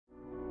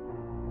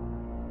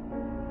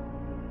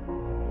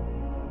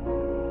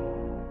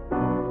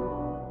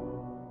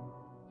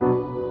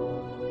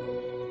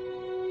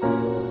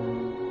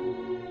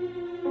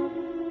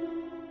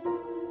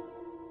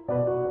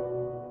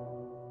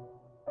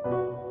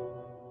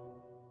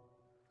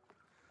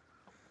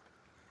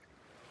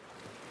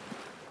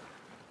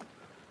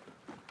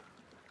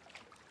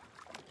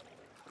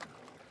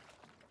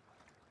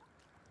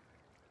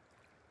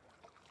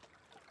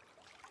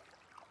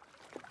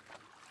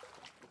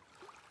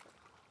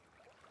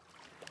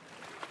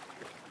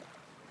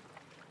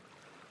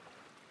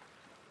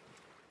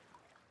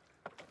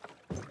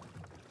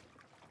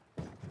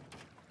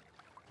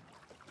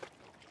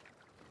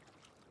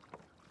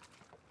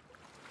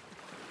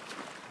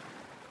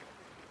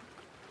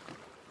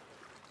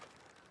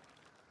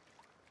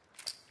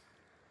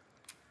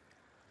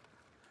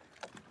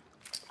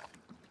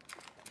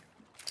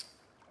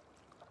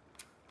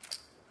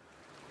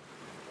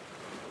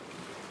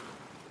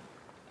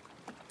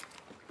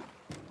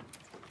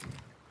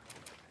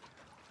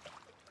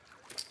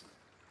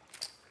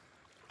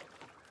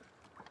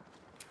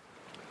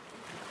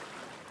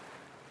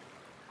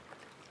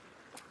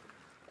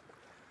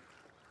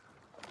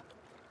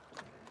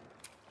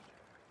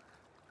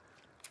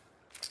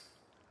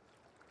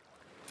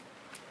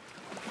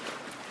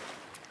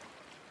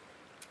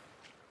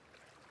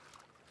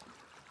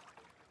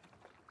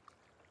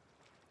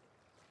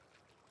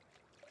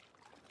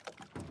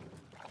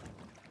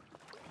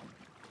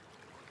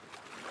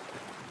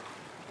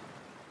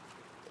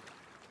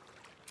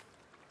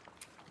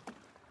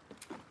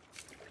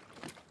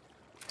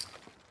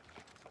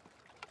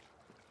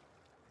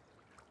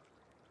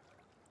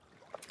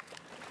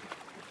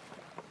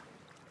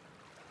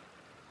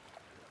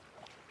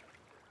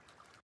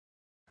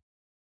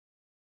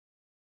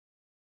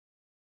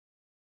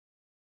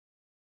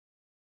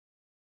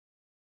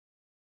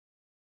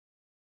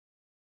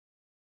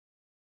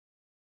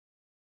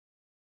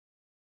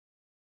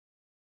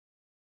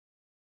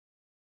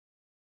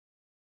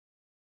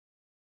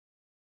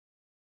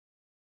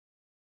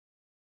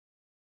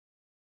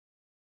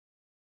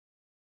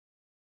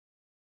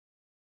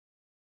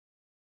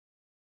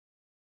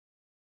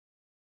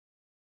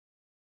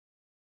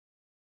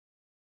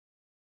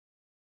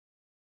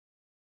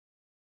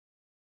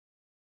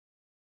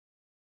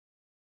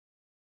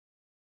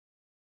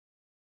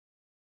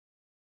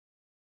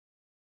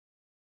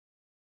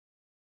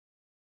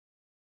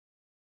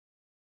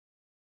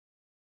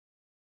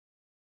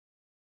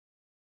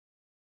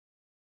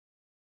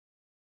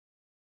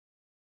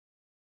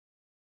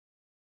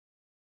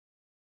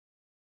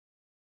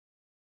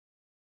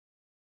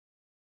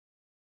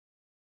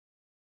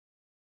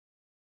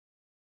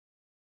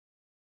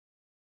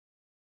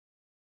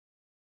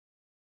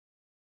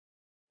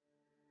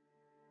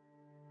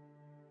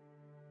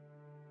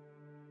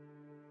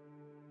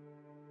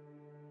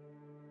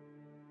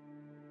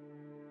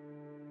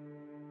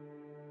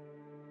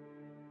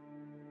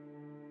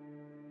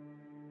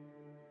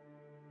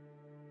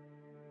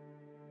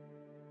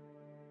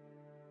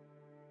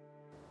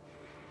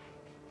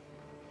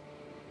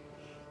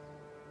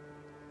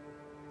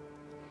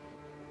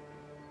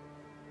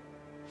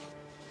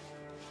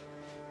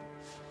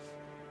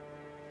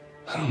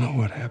I don't know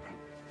what happened.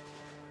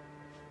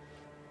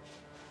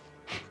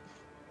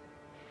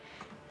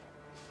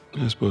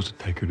 I was supposed to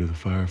take her to the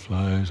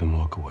Fireflies and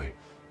walk away.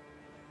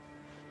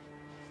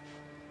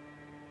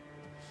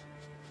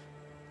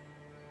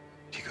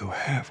 You go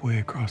halfway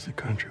across the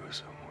country with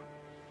someone.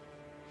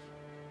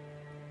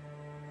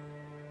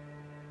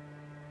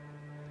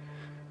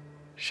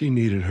 She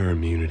needed her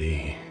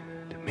immunity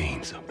to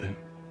mean something.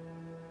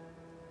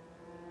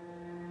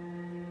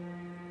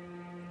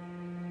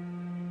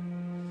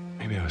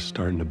 Maybe I was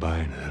starting to buy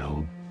into that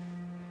old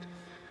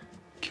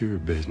cure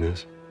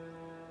business.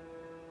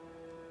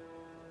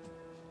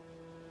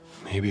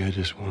 Maybe I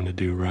just wanted to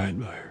do right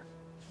by her.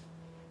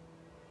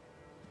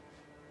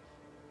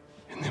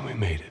 And then we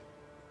made it.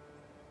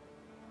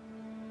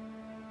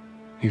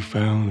 You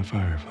found the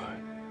Firefly.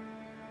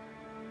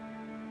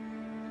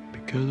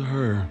 Because of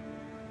her,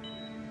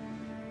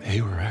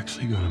 they were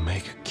actually going to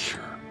make a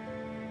cure.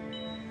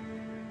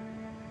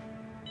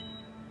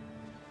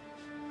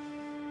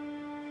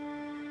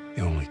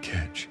 The only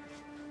catch,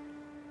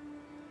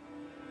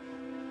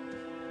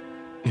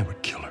 it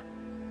would kill her.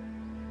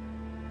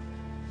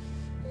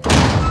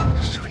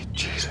 Sweet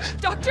Jesus.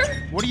 Doctor?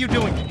 What are you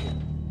doing?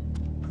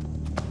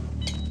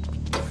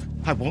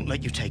 I won't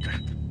let you take her.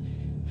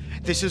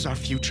 This is our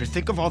future.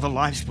 Think of all the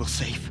lives we'll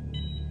save.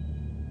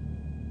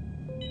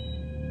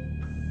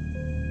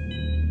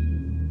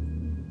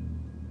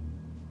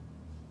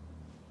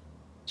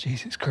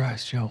 Jesus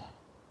Christ, Joel.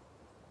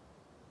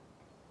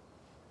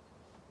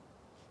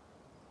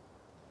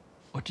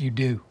 What do you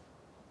do?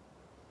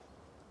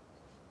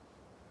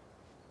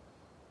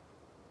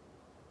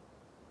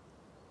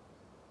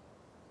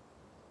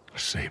 I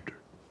saved her.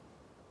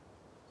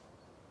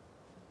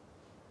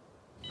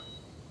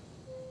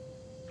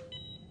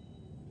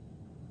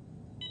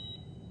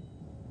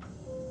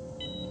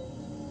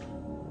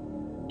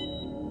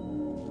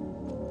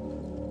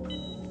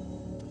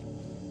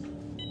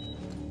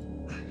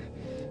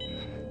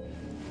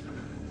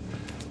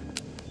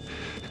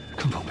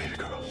 Come on, baby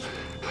girl.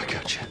 I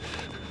got you.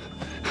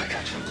 I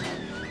got you.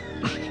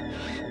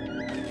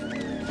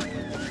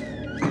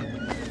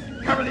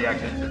 Cover the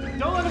exit.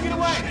 Don't let him get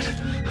away.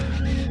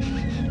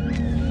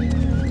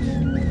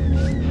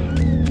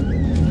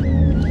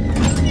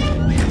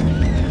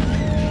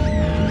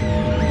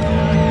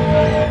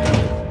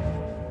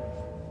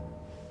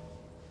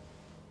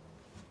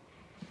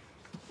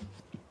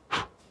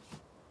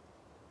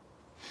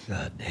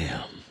 God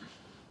damn.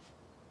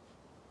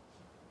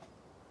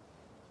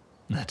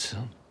 That's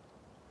some.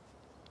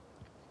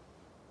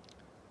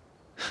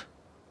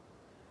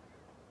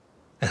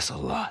 That's a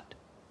lot.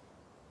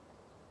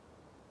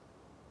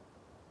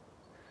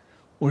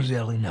 What does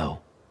Ellie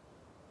know?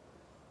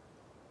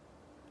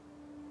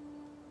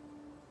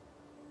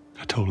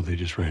 I told her they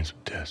just ran some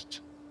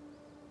tests.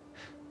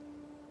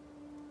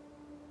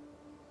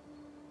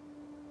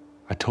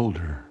 I told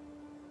her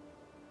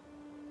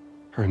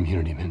her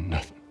immunity meant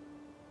nothing.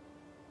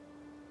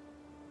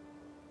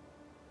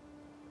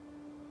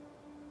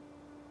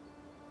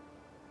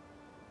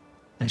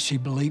 And she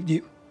believed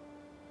you?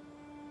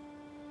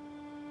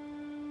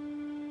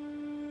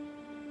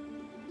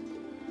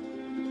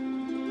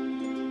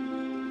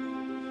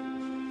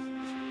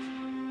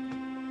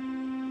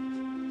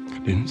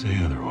 I didn't say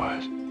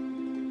otherwise.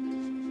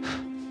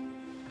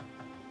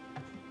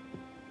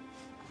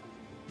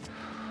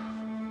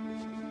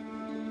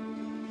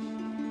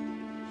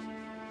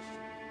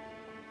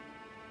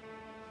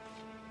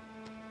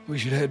 We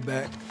should head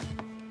back.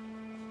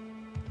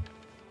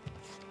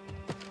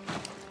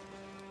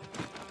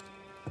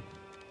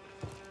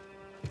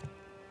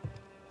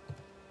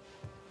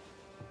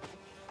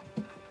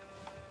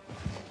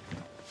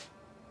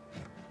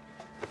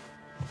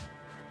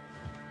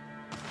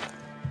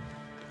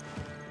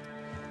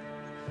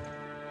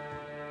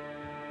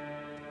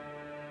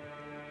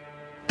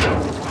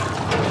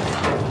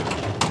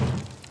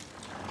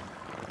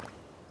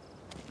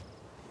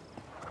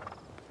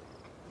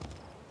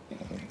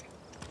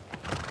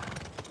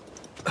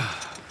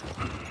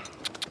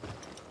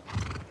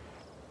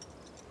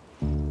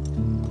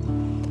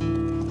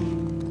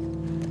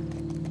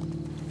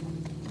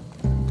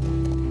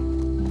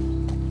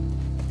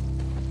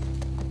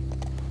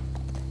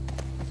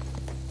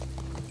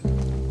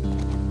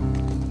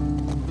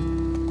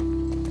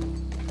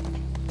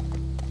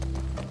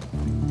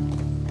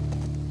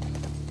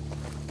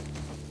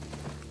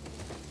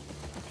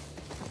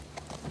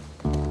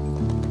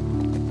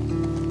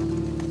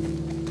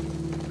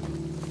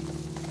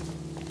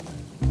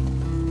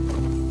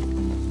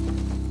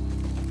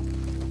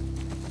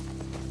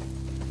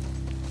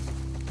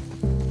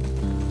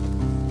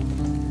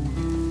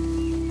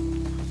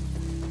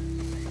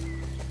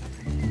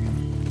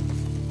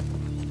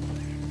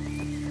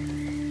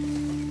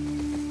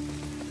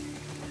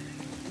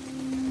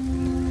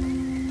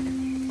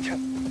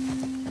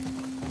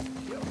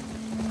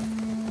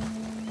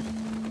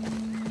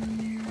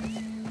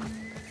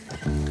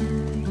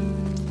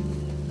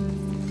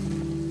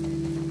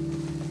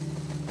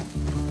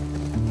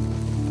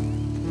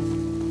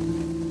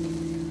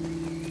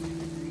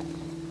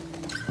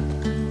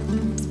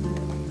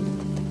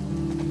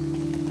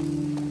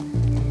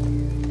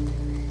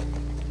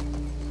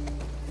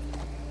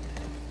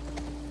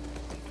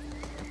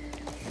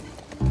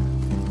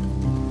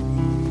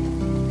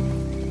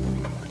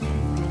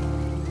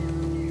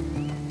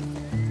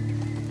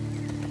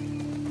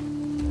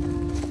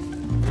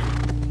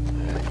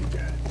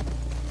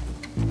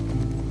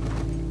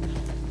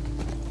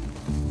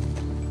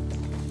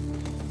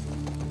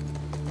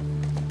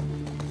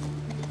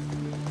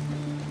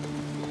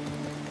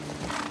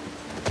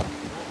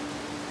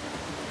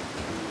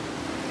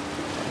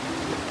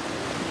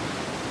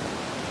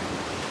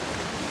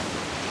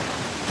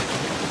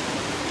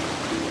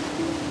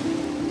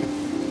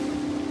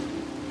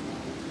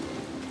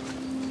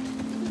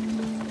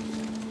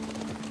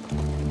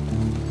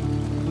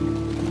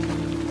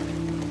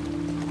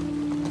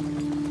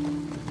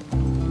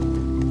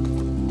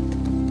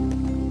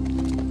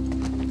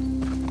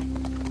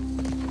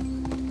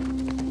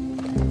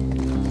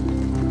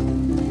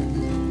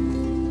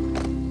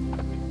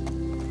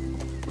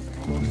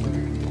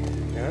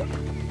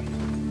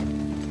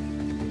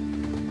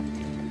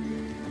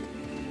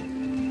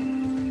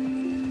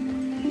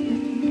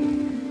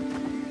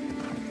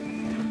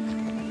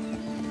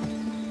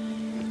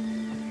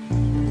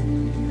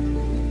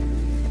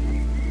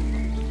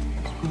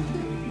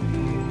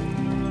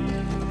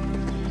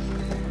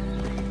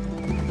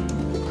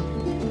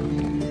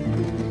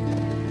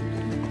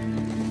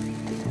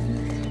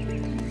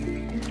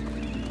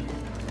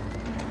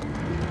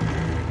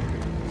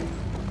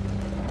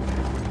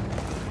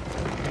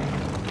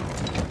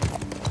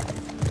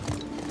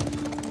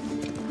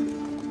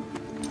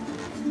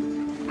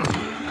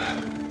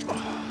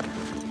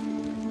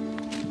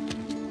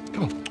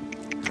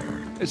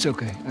 It's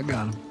okay. I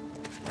got him.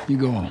 You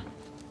go on.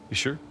 You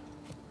sure?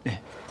 Yeah.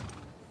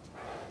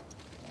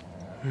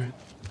 All right.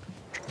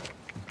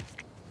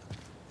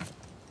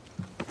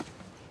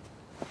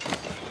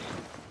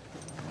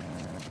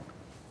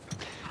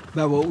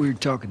 About what we were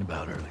talking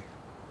about earlier.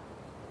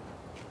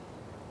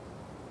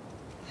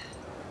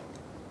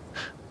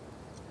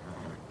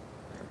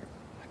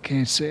 I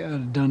can't say I'd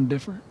have done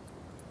different.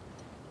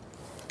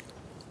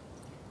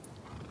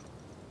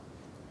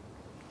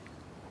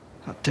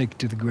 I'll take it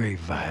to the grave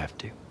if I have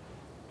to.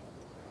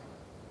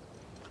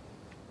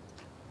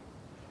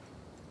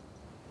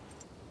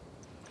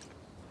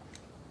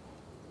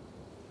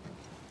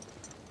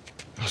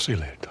 I'll see you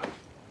later, Tom.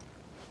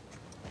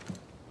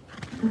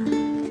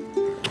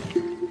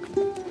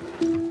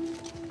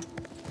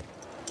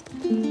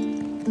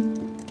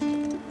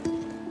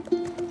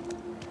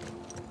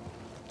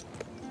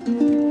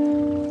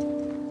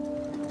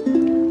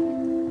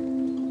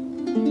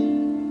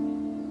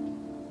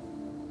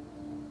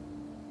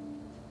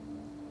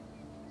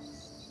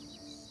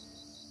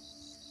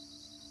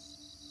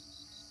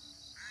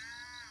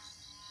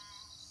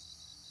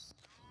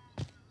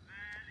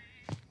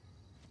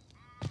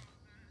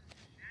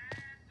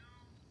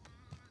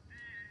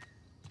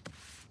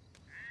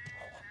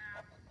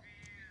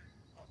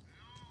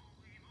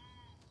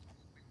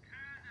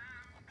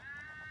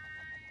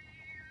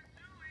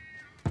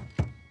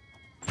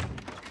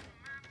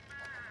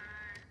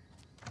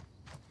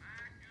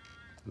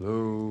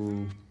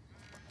 Hello?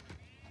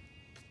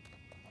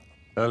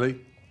 Ellie?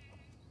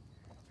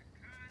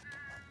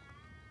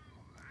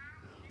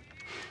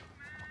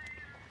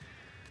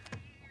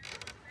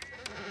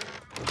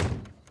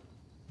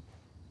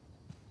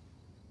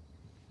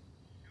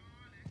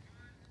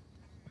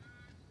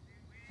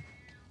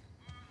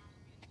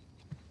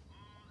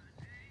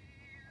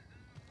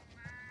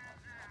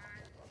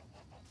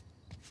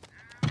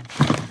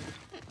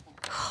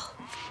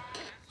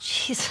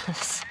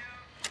 Jesus.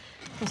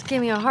 Almost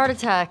gave me a heart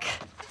attack.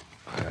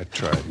 I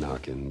tried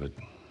knocking, but...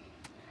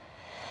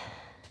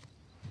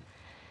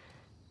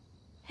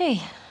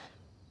 Hey.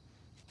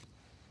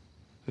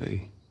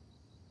 Hey.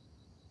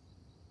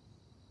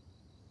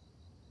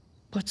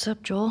 What's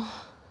up, Joel?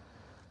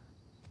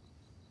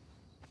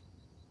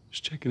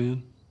 Just checking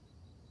in.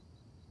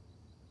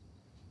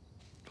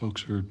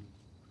 Folks are,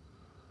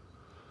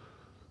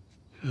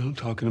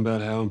 talking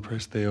about how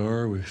impressed they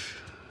are with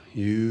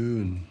you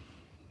and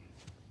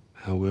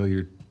how well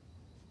you're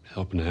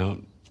helping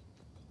out.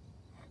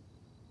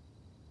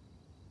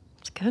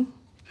 It's good.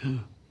 Yeah.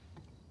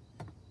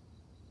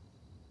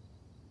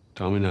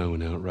 Tommy and I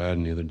went out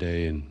riding the other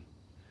day, and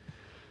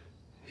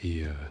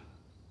he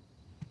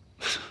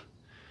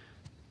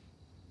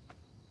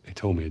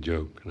told me a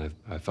joke, and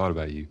I thought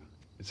about you.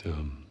 It's,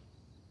 oh,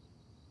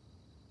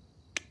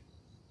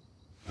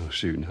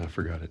 shoot, now I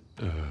forgot it.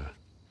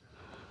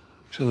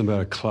 Something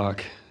about a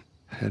clock.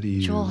 How do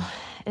you... Joel,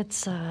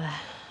 it's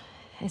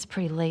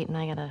pretty late, and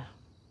I gotta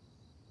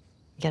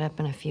get up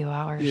in a few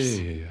hours.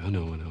 Yeah, I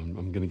know.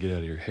 I'm gonna get out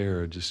of your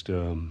hair. Just,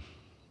 I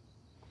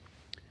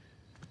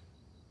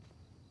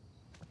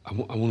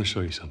want to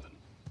show you something.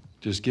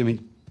 Just give me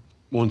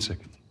 1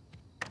 second.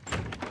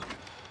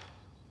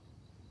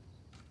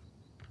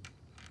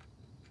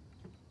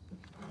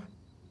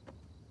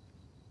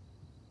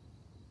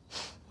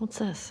 What's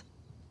this?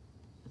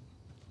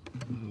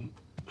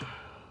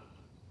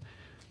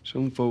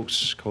 Some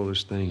folks call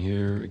this thing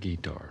here a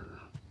guitar.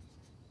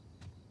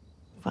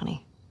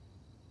 Funny.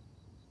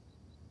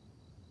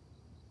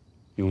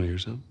 You want to hear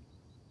something?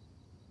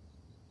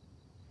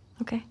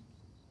 Okay.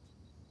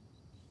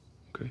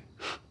 Okay.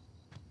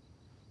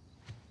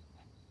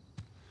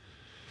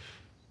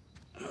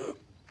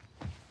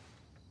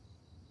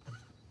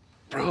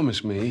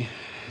 Promise me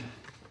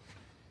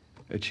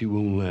that you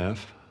won't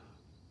laugh.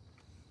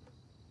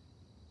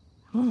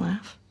 I won't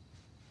laugh.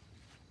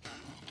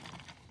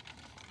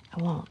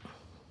 I won't.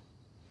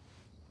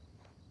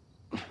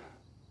 I'm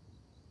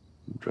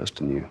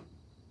trusting you.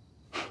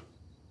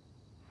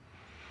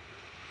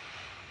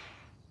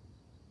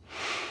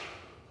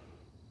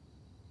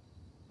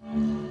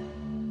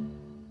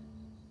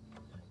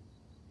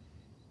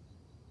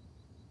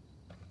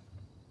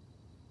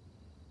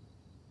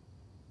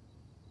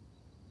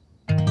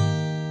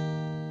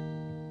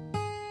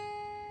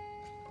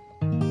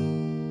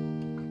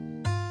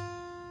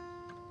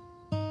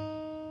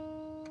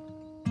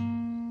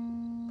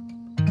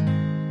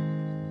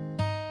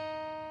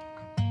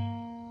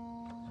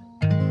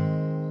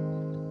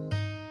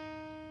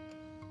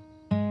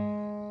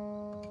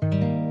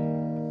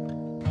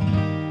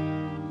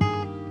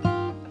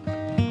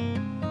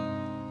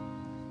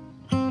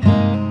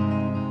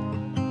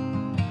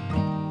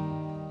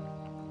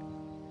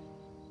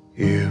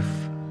 If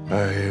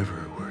I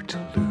ever were to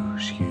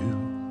lose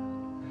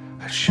you,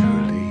 I'd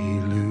surely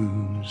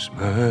lose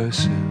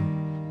myself.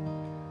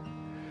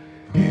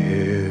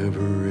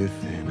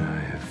 Everything I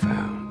have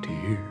found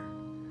here,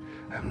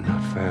 I'm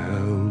not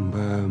found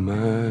by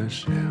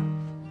myself.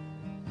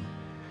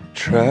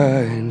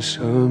 Try and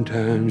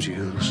sometimes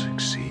you'll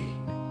succeed.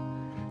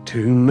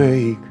 to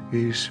make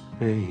this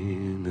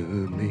man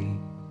of me.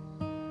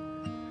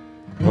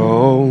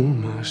 All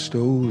my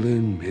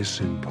stolen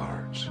missing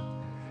parts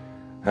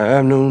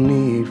I've no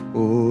need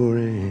for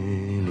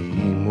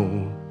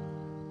anymore.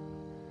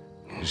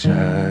 'Cause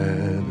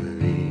I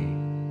believe,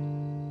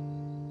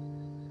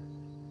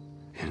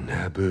 and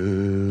I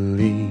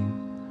believe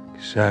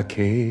 'cause I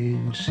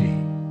can see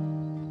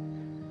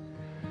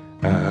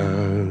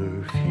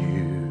our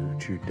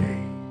future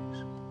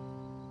days,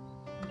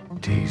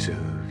 days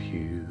of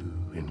you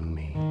and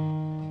me.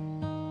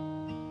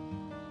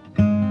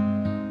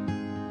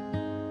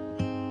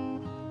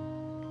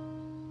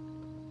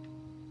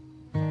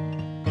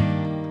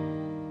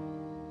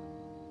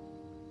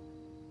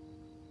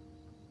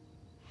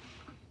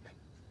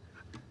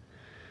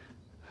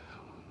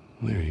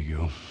 There you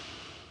go.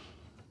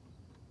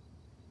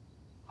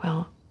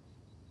 Well,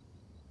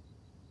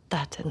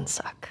 that didn't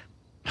suck.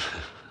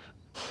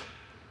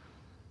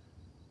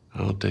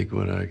 I'll take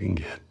what I can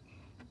get.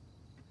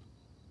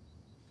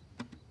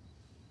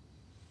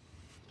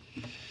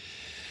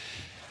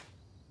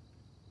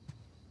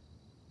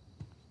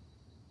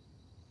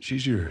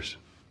 She's yours.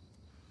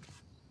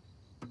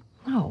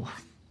 No.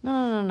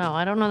 No.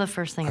 I don't know the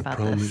first thing about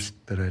I this.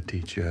 promised that I'd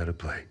teach you how to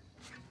play.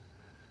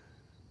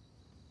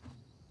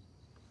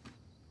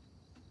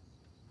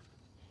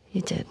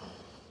 You did.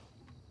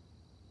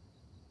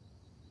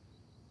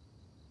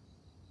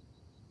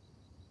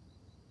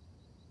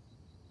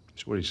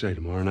 So what do you say,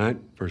 tomorrow night?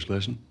 First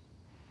lesson?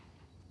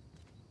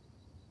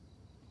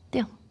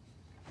 Deal.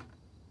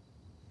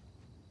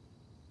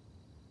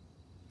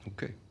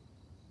 Okay.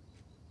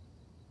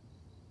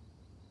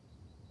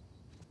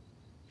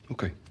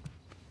 Okay.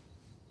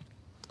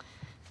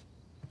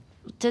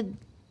 Do you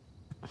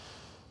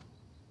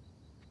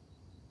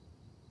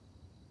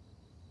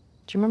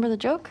remember the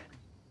joke?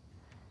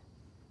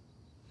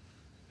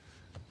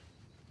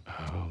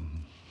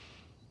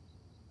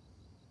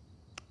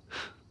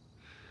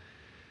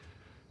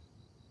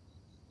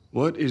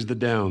 What is the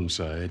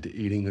downside to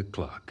eating a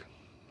clock?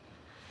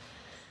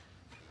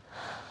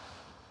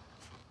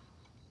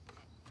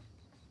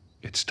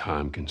 It's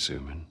time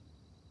consuming.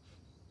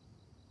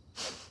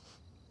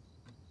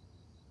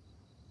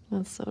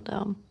 That's so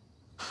dumb.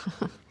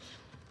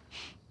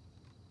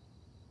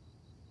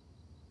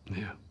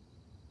 Yeah.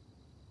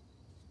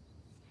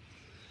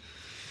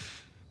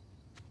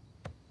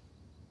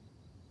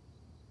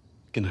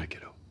 Good night,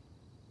 kiddo.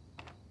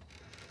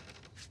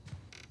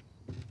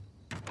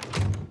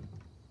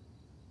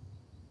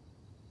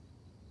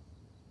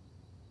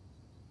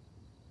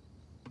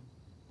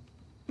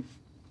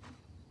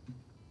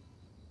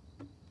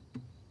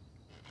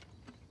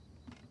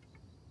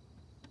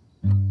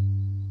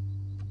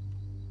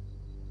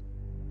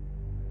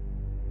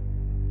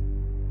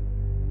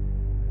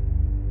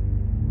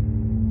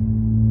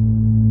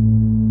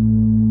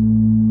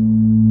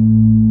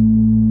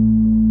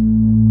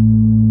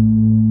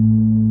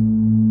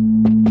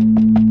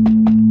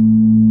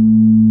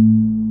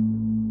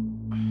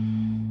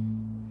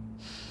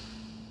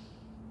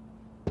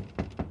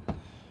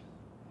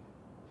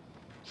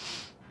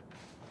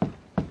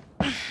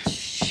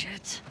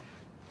 Shit.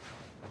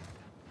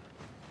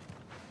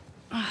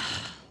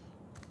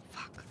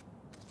 Fuck.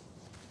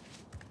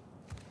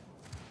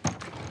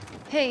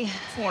 Hey,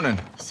 Morning.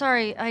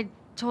 sorry, I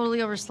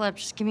totally overslept.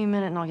 Just give me a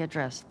minute and I'll get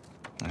dressed.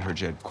 I heard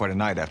you had quite a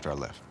night after I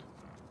left.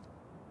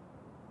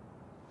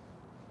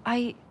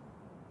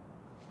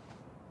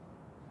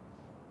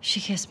 She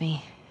kissed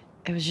me.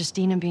 It was just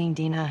Dina being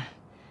Dina.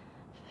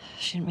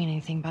 She didn't mean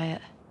anything by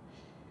it.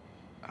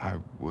 I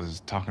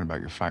was talking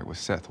about your fight with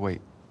Seth. Wait,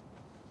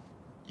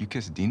 you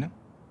kissed Dina?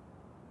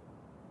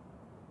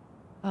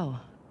 Oh.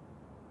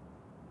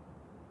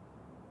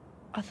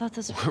 I thought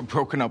this... We're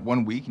broken up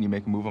 1 week and you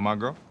make a move on my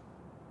girl?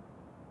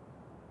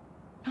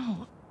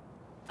 No.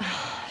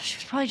 She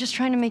was probably just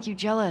trying to make you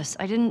jealous.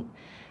 I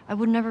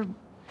would never...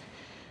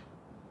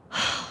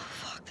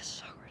 Fuck, this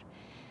is awkward.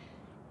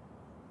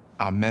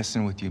 I'm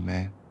messing with you,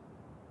 man.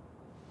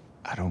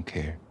 I don't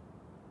care.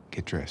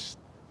 Get dressed.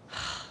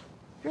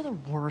 You're the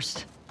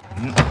worst.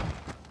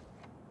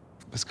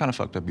 It's kind of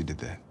fucked up you did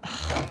that.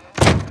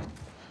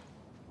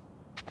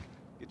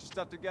 Get your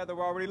stuff together,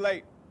 we're already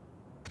late.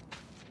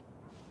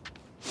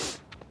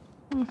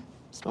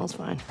 Smells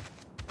fine.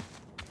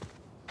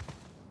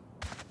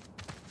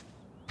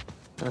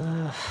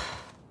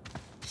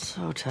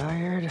 So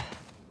tired.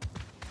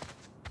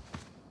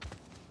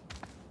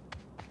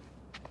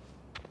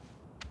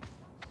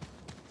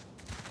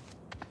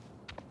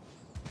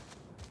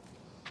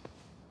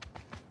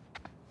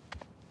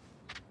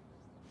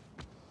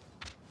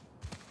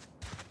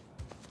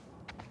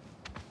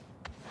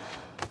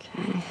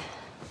 Okay.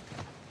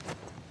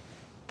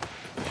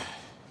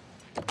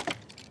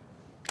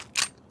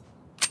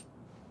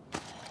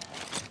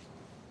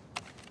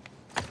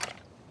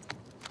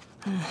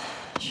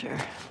 Sure.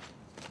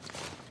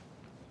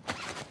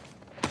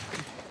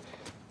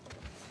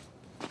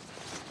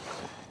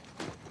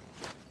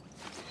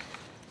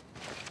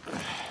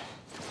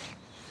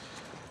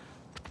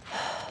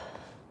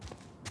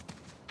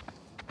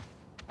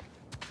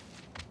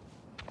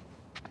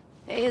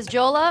 Hey, is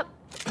Joel up?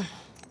 We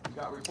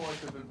got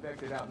reports of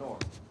infected out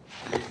north.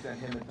 They sent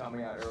him and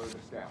Tommy out early to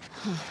scout.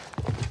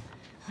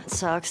 That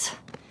sucks.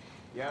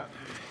 Yeah.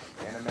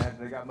 Can't imagine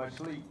they got much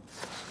sleep.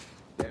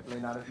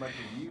 Definitely not as much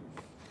as you.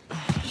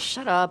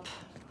 Shut up.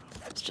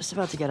 I was just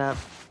about to get up.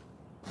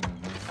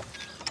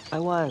 I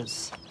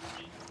was.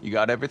 You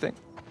got everything?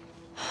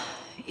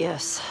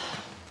 Yes.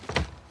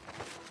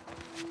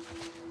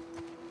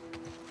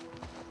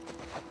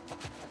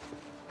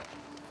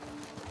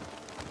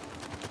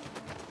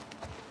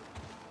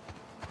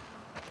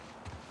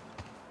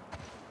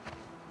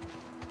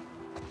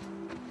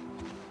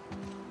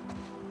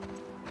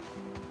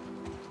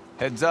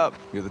 Heads up.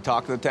 You're the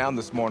talk of the town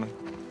this morning.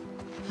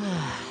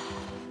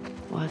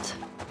 What?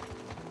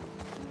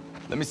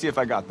 Let me see if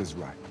I got this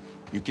right.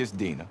 You kissed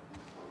Dina,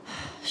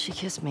 She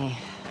kissed me.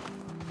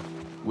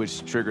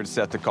 which triggered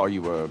Seth to call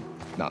you a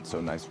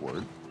not-so-nice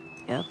word.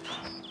 Yep.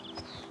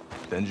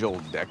 Then Joel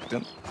decked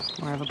him,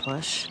 More of a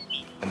push.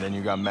 and then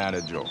you got mad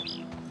at Joel.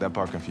 That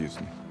part confused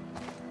me.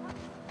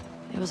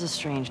 It was a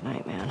strange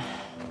night, man.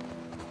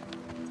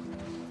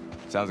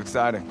 Sounds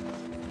exciting.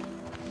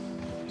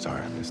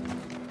 Sorry I missed it.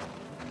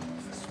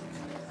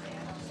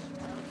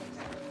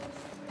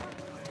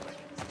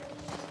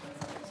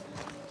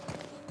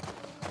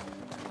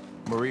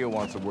 Maria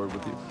wants a word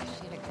with you.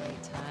 She had a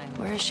great time.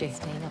 Where is she?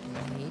 Staying up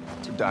late.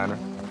 It's a diner.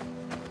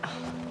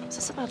 Is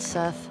this about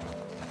Seth?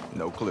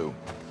 No clue.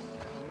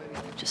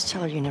 Just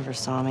tell her you never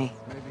saw me.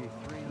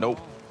 Nope.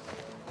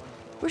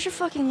 Where's your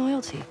fucking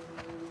loyalty?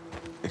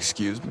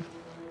 Excuse me?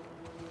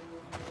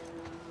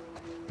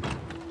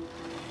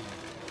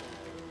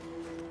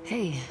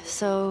 Hey,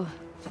 so...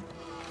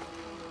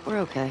 we're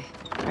okay,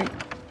 right?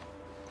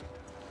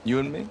 You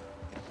and me?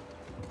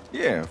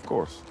 Yeah, of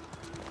course.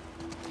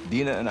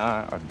 Dina and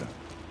I are done.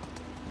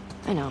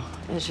 I know.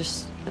 It's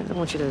just... I don't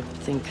want you to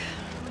think...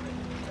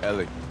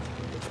 Ellie,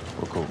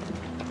 we're cool.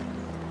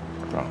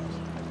 Promise.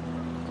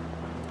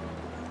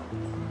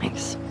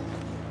 Thanks.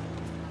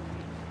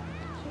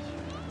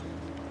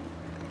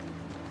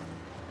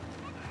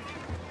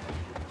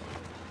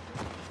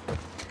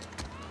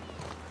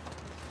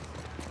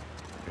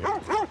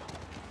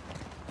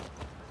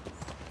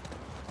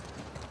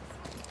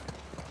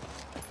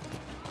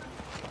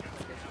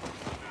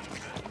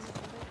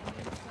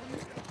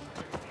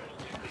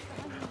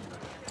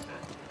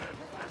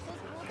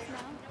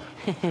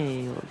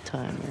 Hey, old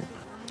timer.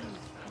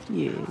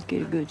 Yeah,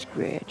 get a good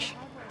scratch.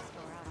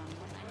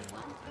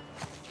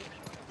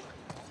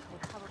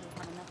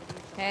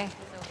 Hey.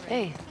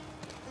 Hey.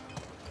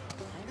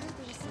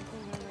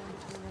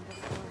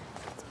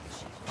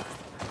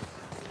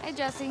 Hey,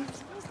 Jesse.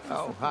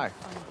 Oh, hi.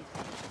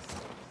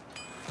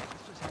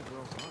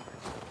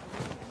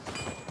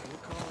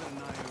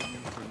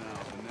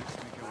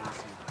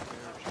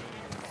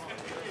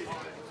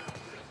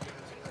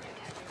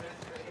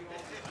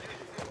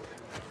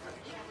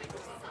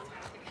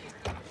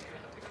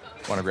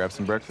 Want to grab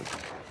some breakfast?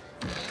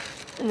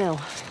 No.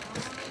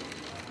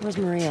 Where's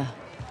Maria?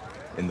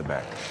 In the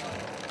back.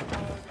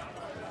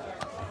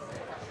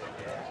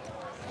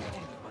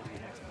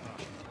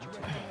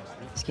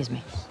 Excuse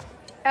me.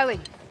 Ellie,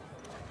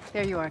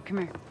 there you are. Come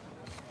here.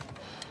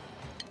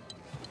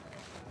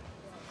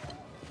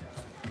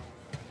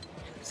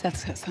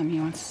 Seth's got something he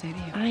wants to say to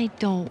you. I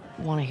don't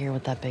want to hear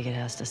what that bigot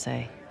has to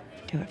say.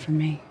 Do it for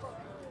me,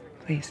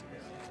 please.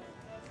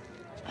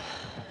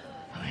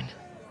 Fine.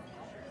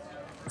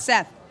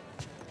 Seth.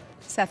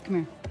 Seth, come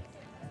here.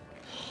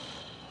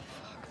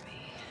 Fuck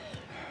me.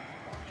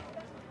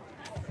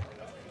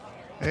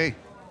 Hey.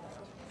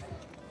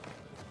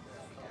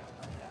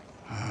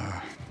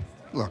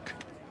 Look,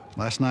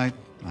 last night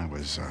I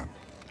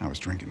was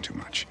drinking too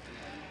much.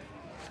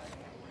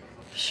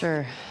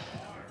 Sure.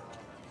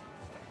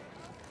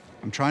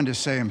 I'm trying to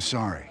say I'm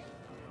sorry.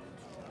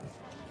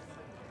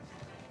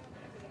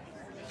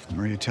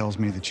 Maria tells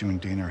me that you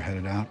and Dina are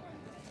headed out.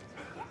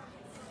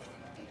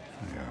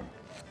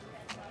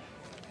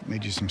 I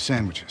made you some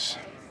sandwiches.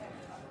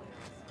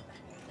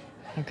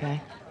 Okay.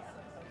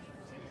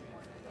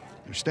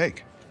 Your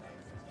steak.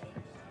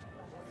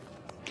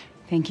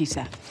 Thank you,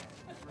 Seth.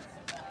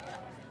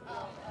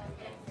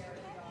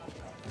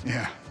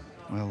 Yeah.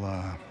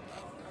 Well,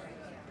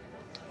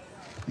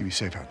 you be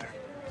safe out there.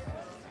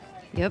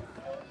 Yep.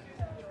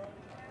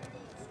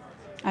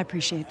 I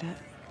appreciate that.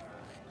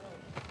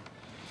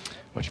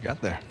 What you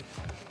got there?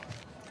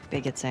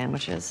 Bigot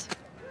sandwiches.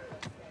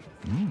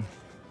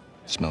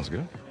 Smells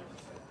good.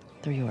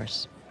 They're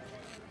yours.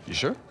 You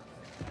sure?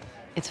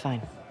 It's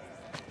fine.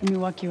 Let me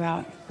walk you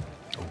out.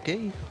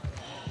 Okay.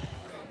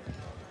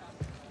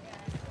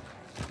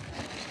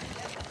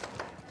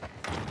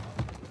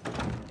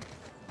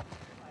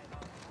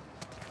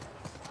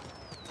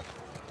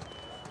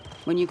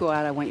 When you go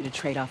out, I want you to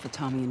trade off with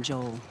Tommy and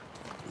Joel.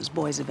 Those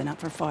boys have been up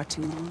for far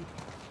too long.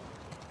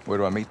 Where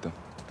do I meet them?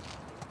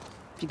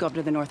 If you go up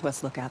to the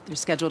Northwest Lookout, they're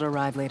scheduled to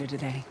arrive later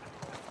today.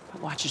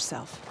 But watch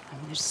yourself. I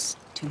mean, there's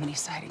too many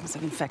sightings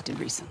of infected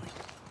recently.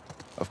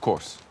 Of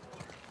course.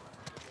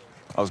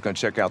 I was gonna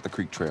check out the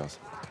creek trails.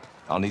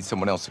 I'll need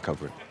someone else to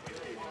cover it.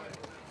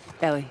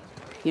 Ellie,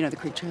 You know the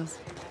creek trails?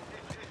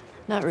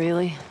 Not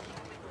really.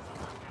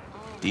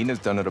 Dina's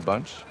done it a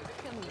bunch.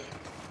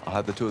 I'll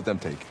have the two of them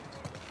take it.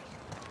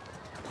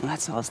 Well,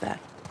 that solves that.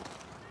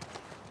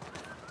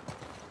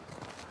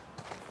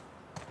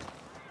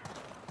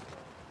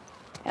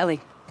 Ellie,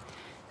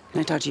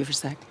 can I talk to you for a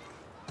sec?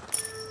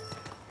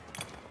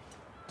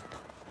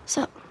 What's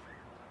up?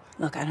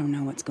 Look, I don't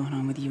know what's going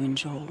on with you and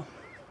Joel.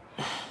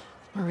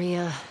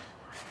 Maria,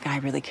 Guy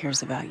really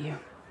cares about you.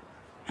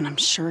 And I'm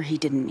sure he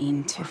didn't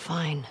mean to. we're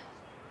fine.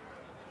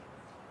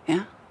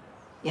 Yeah?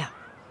 Yeah.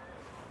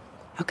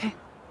 Okay.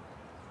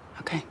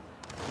 Okay.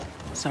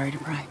 Sorry to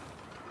pry.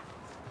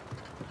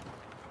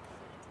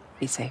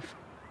 Be safe.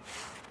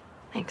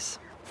 Thanks.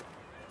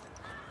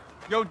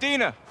 Yo,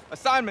 Dina,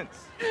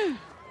 assignments.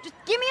 Just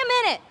give me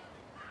a minute.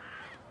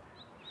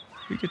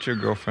 You get your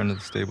girlfriend to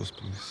the stables,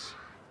 please.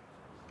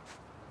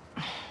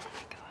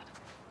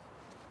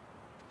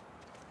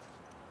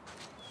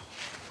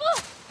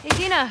 Hey,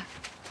 Dina.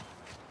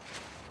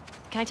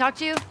 Can I talk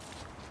to you?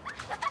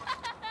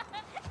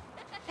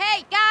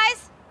 Hey,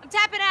 guys, I'm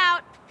tapping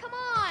out. Come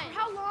on! For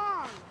how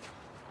long?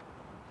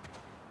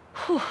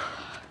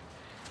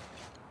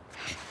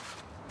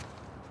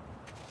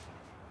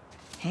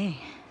 Hey.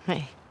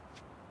 Hey.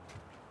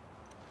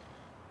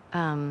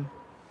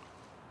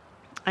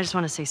 I just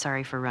want to say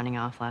sorry for running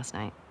off last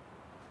night.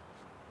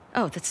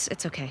 Oh,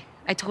 it's okay.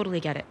 I totally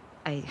get it.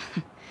 I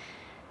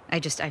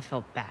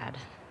felt bad.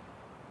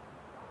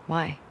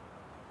 Why?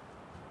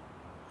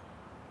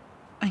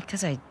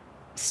 Because I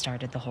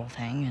started the whole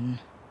thing, and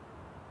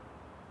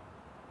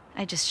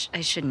I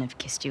shouldn't have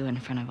kissed you in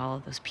front of all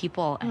of those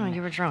people. No, And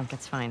you were drunk.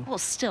 It's fine. well,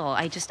 still,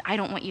 I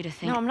don't want you to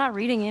think. No, I'm not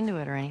reading into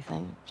it or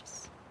anything.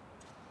 Just...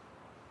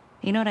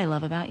 You know what I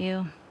love about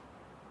you?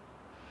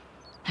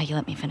 How you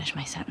let me finish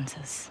my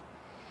sentences.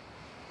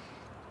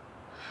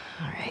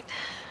 All right.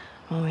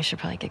 Well, we should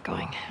probably get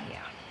going.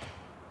 Yeah.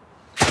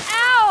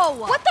 Ow!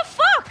 What the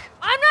fuck?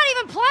 I'm not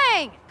even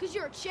playing! Cause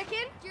you're a chicken?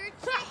 You're a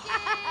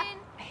chicken.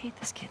 I hate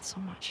this kid so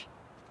much.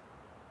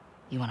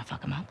 You want to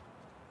fuck him up?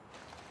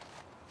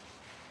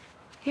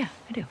 Yeah,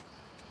 I do.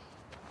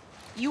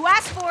 You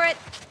asked for it.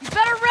 You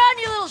better run,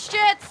 you little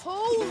shits!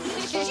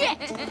 Holy shit!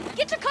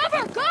 Get to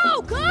cover!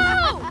 Go!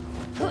 Go!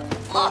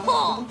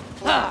 Oh!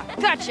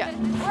 Gotcha!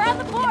 We're on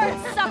the board,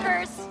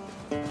 suckers.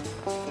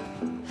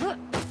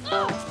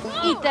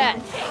 Eat that!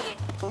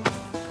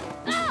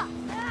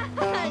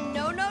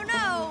 No, no,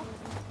 no!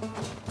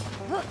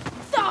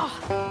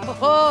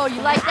 Oh,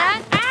 you like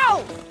that?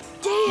 Ow!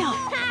 Damn!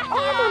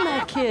 Arm on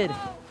that kid!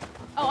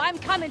 Oh, I'm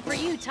coming for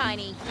you,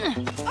 Tiny.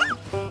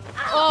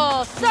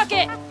 Oh, suck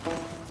it!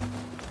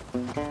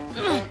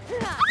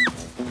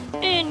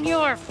 In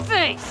your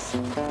face!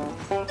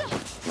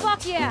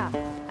 Fuck yeah.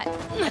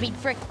 I mean,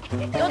 frick.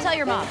 Don't tell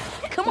your mom.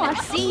 Come on,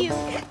 see you.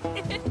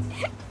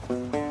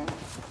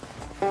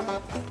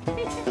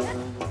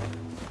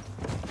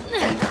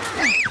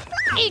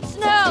 Eat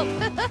snow!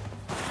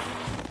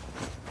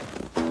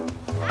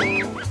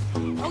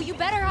 Oh, you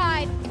better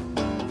hide.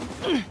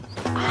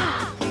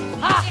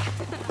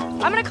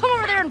 I'm gonna come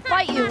over there and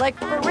fight you, like,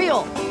 for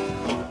real.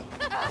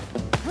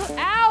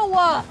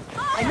 Ow!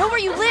 I know where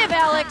you live,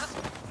 Alex.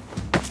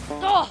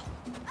 Oh!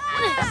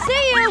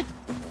 See you!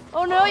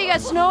 Oh no, you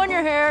got snow in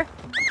your hair.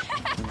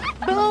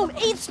 Boom!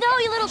 Eat snow,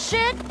 you little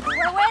shit!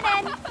 We're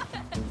winning.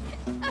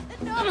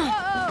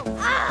 No!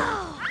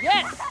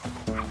 Yes!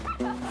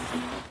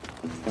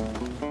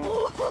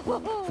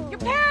 Your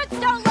parents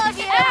don't love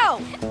you. Ow!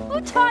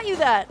 Who taught you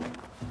that?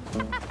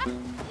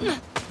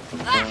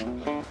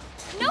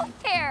 No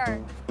fair.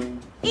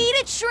 Eat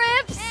it,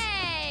 shrimps!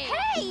 Hey.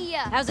 Hey.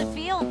 How's it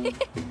feel? Get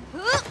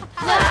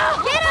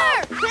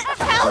her!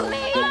 Help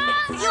me!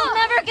 You'll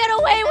never get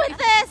away with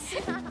this!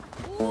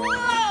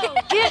 Whoa!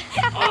 Get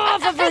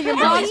off of her, you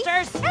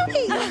monsters!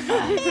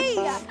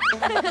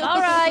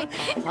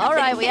 All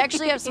right, we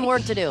actually have some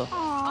work to do.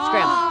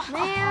 Scram.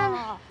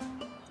 Man.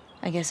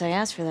 I guess I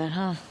asked for that,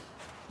 huh?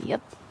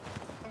 Yep.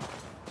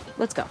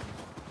 Let's go.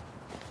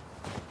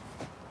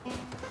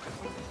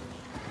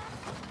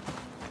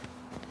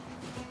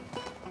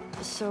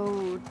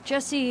 So,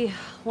 Jesse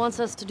wants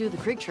us to do the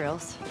creek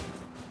trails.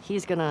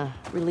 He's gonna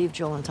relieve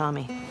Joel and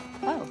Tommy.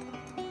 Oh,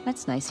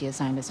 that's nice he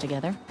assigned us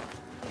together.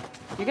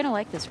 You're gonna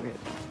like this route.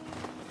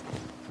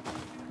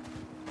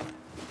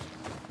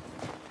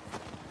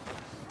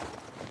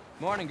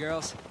 Morning,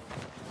 girls.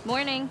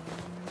 Morning.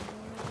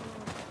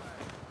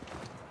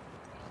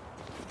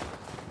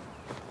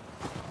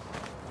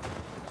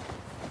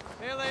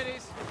 Hey,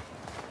 ladies.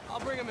 I'll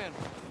bring them in.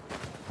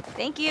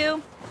 Thank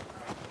you.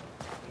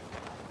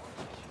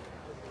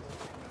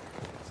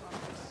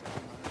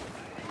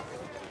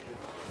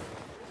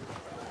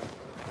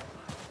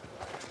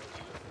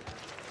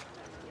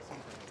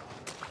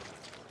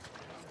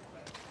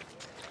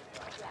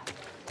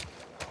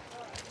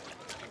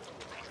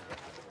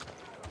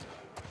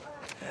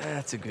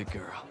 That's a good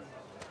girl.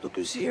 Look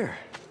who's here.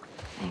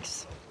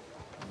 Thanks.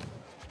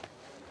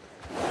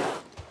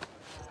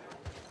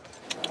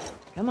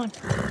 Come on.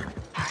 All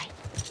right.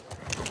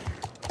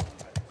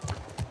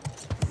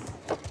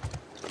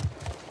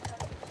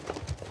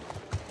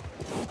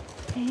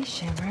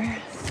 chamber.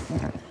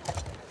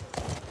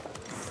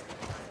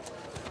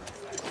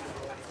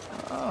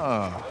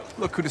 Ah,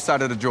 look who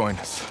decided to join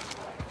us.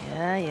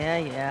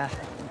 Yeah.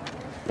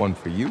 One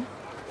for you.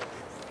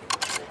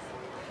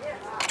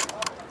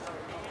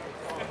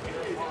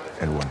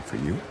 And one for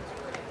you.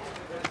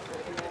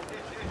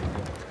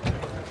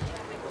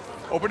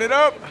 Open it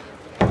up.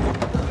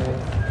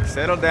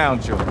 Settle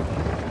down, Joe.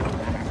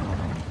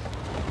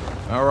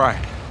 All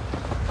right.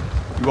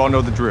 You all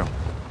know the drill.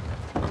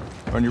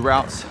 Run your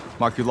routes,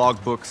 mark your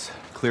logbooks,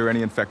 clear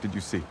any infected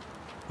you see.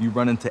 You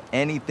run into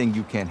anything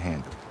you can't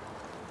handle,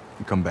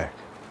 you come back.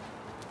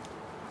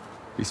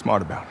 Be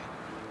smart about it.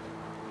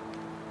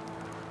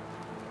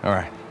 All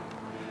right.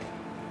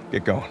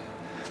 Get going.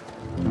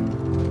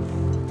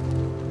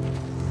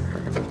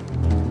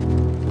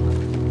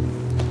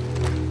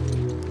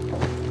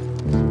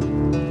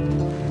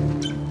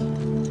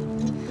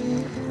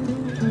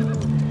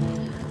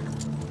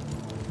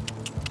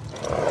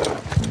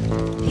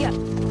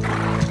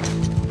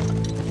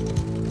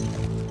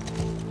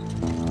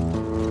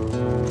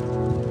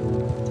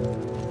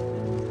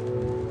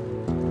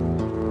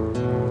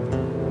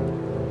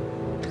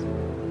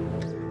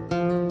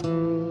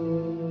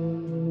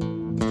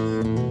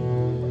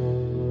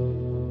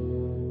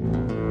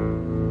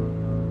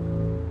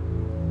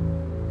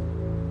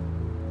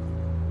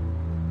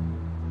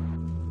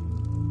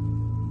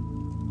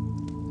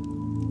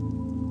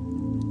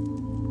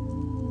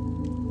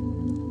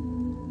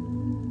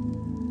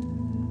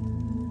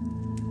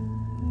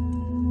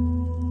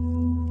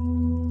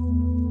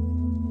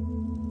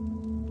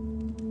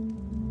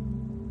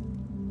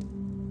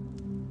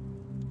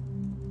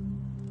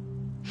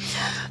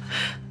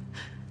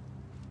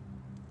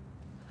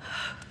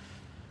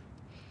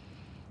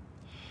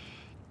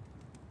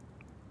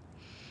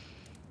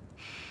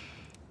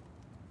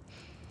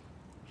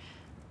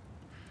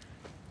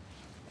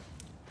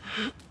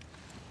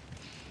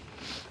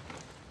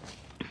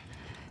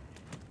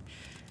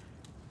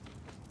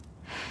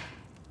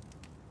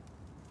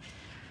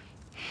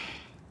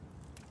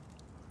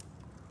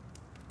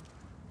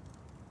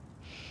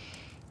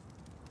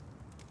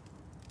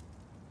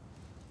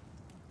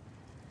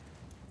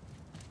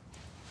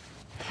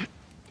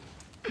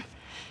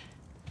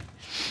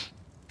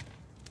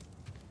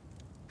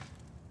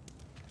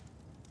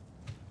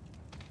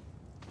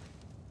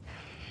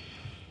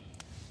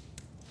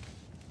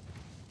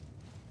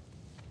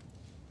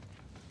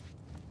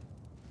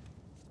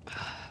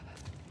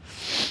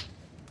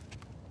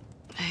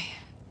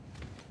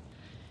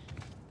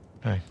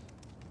 Hey.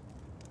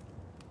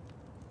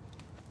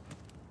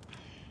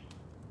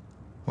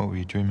 What were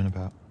you dreaming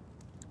about?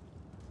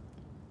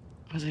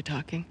 Was I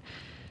talking?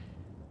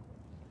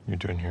 You're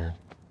doing your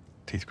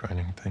teeth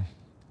grinding thing.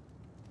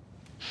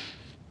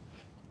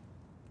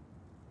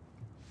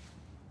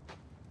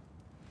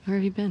 Where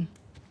have you been?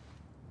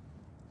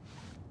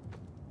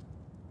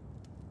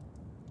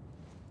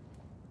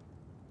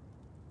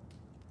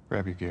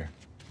 Grab your gear.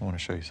 I want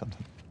to show you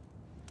something.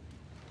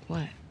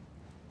 What?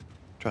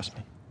 Trust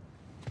me.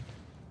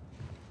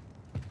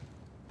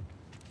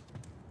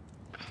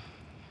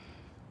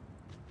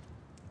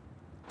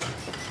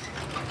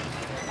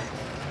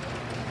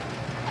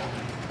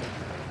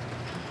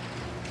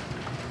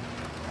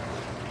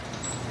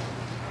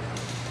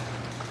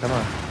 Come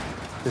on,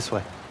 this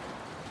way.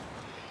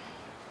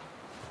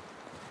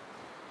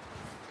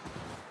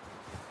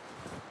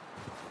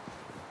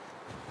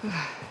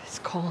 It's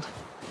cold.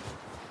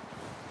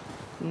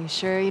 You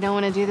sure you don't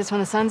want to do this when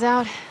the sun's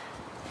out?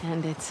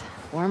 And it's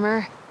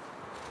warmer?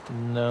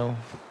 No.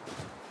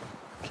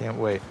 Can't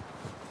wait.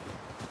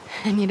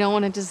 And you don't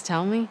want to just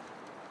tell me?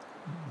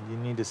 You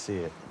need to see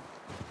it.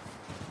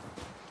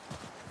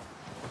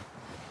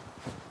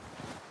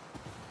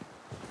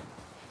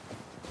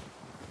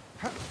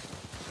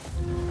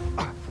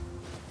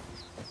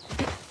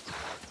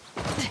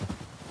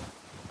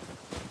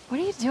 What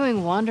are you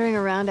doing wandering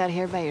around out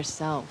here by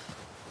yourself?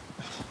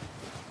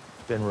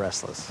 Been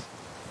restless.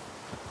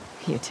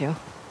 You too?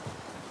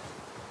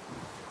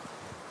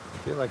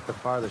 Feel like the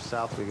farther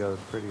south we go,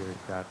 the prettier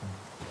it's gotten.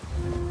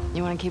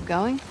 You want to keep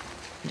going?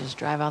 Just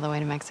drive all the way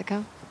to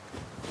Mexico?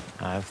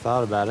 I've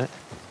thought about it.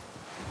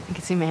 You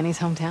can see Manny's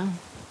hometown.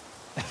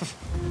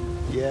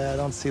 Yeah, I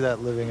don't see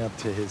that living up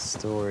to his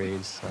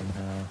stories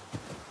somehow.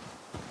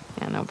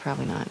 Yeah, no,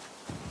 probably not.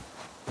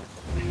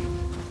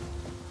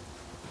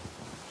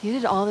 You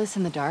did all this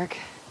in the dark?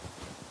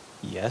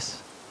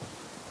 Yes.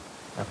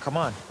 Now, come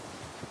on.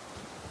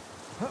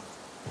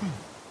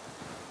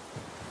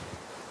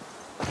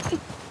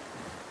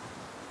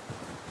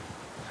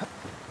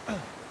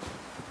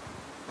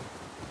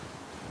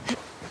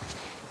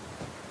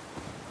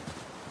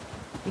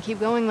 You keep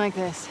going like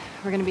this,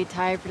 we're gonna be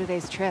tired for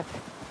today's trip.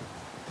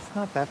 It's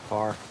not that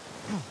far.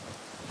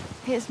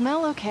 Hey, is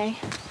Mel okay?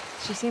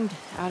 She seemed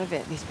out of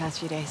it these past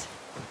few days.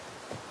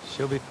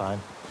 She'll be fine.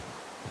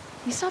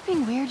 You stop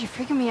being weird, you're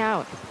freaking me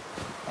out.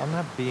 I'm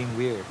not being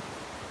weird.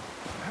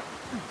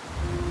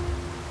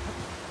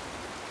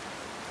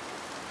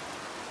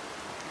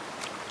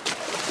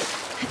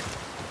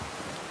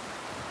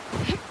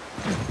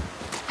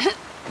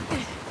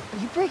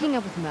 breaking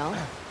up with Mel?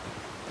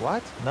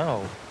 What?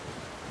 No.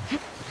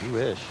 You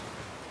wish.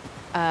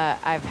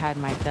 I've had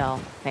my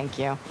fill. Thank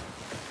you.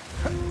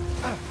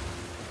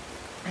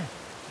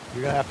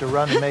 You're gonna have to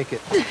run to make it.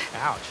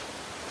 Ouch.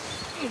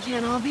 We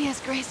can't all be as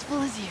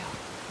graceful as you.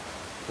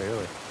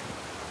 Clearly.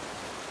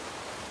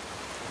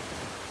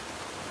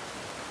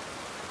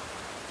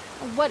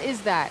 What is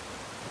that?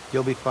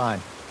 You'll be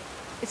fine.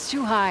 It's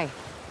too high.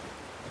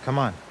 Come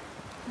on.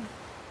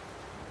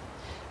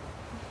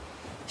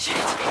 Shit.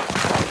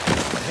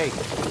 Hey,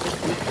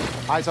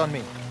 eyes on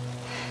me.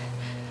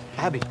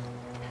 Abby,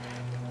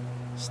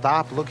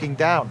 stop looking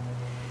down.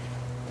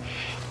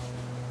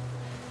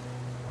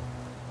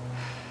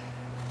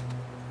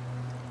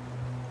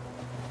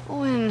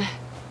 Owen,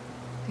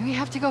 do we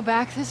have to go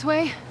back this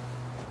way?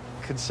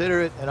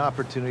 Consider it an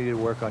opportunity to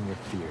work on your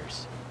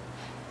fears.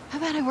 How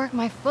about I work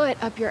my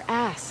foot up your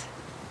ass?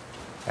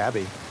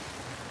 Abby,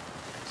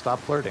 stop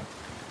flirting.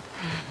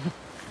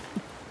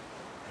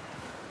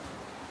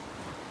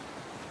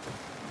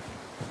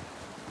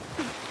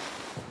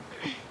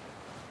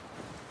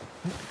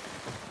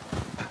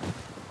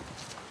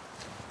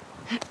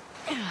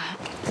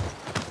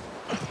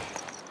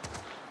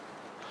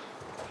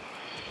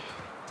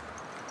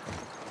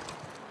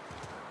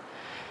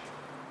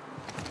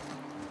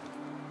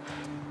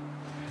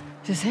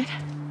 Is this it?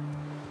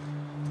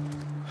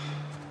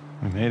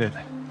 We made it.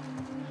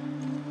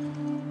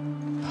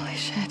 Holy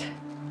shit.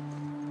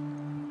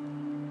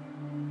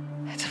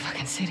 It's a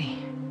fucking city.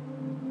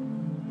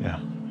 Yeah.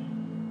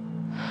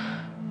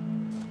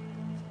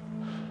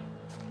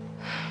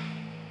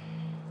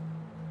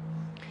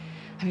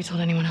 Have you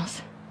told anyone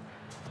else?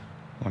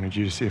 Wanted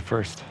you to see it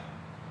first.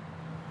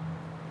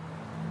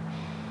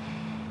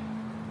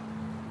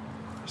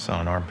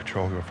 Saw an armed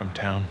patrol go from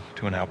town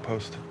to an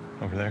outpost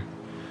over there.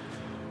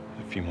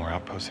 A few more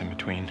outposts in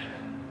between.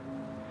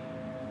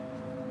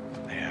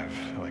 They have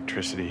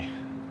electricity,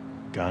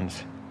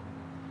 guns.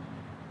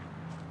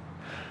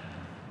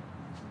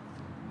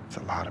 It's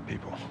a lot of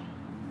people.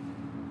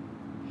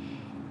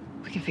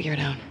 We can figure it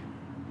out.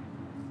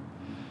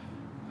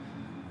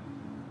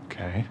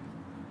 Okay.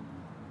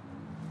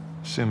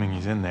 Assuming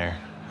he's in there,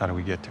 how do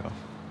we get to him?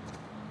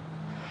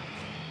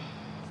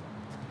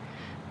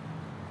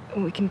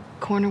 We can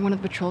corner one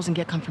of the patrols and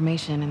get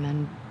confirmation, and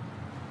then,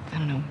 I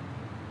don't know,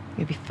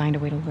 maybe find a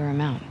way to lure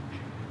him out.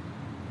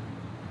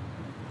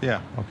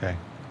 Yeah, okay.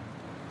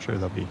 I'm sure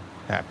they'll be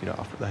happy to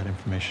offer that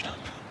information up.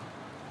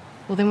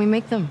 Well, then we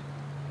make them.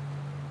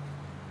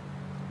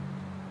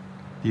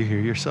 Do you hear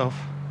yourself?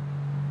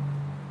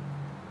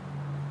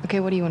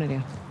 Okay, what do you want to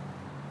do?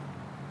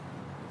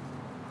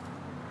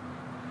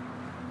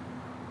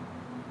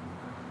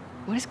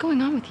 What is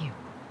going on with you?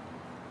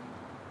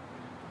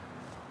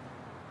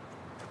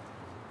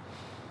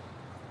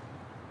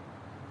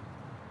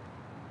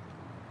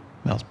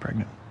 Mel's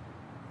pregnant.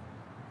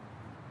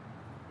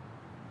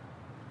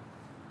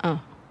 Oh.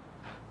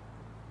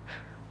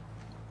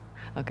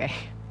 Okay.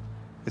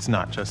 It's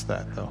not just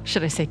that, though.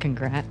 Should I say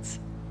congrats?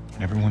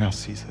 When everyone else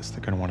sees this,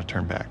 they're gonna want to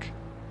turn back.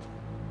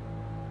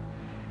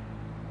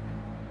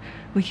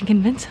 We can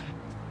convince him,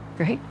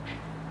 right?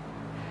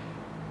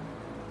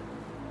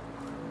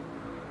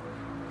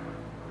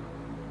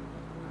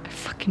 I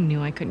fucking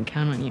knew I couldn't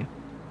count on you.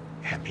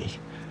 Abby,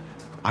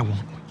 I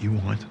want what you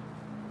want,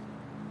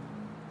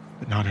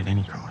 but not at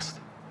any cost.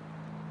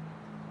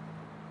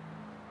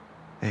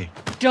 Hey.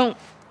 Don't.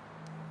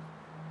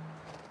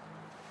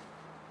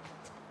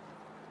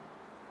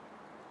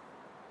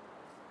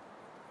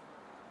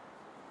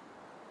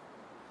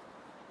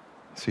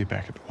 See you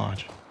back at the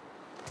lodge.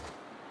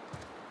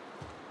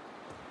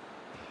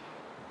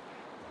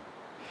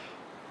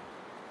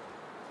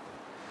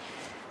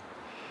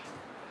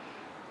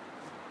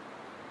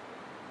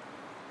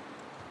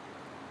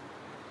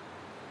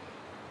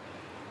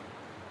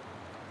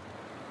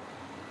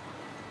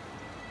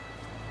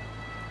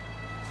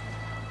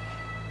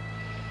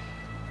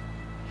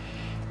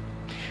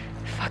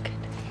 Fuck it.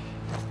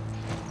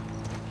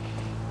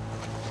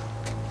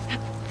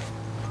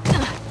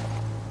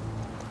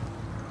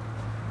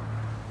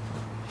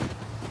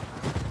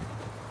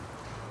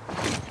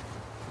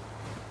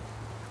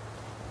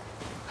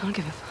 I don't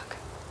give a fuck.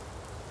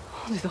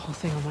 I'll do the whole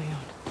thing on my own.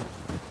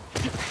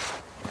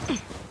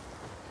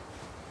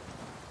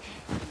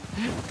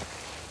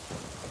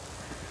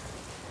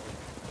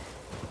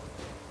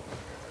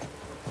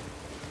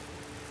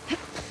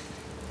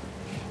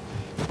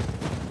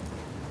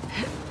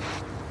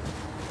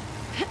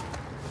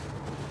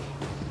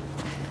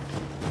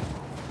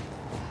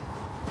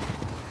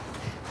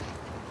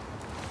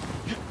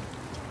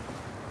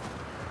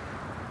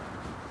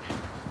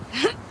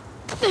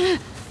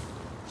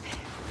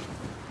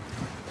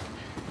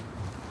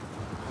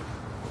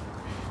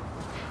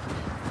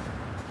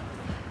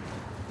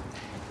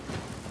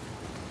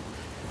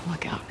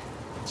 Look out.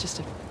 It's just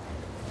a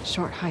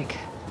short hike.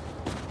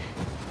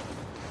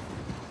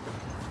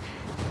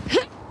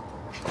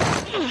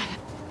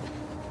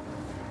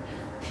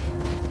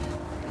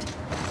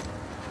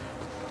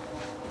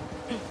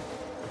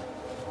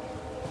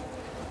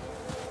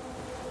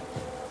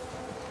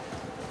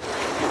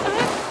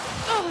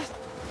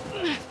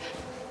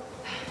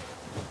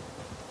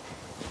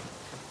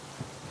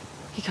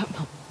 He got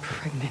Mel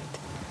pregnant.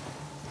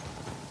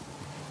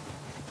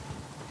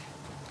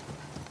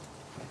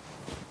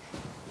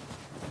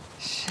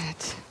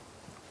 Shit.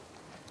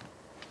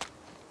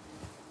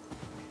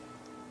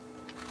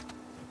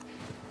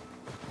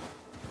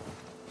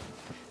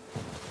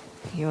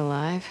 You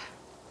alive?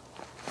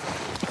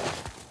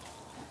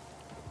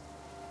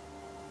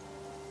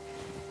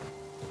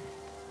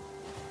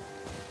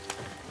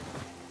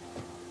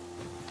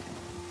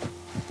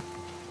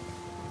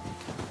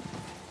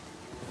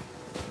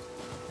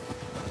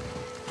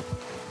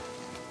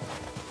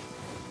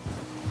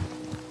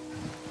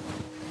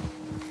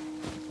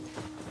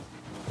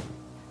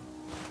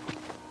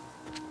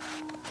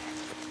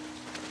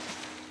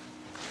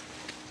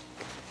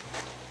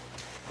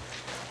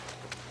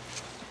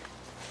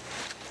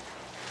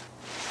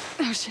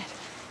 Oh, shit.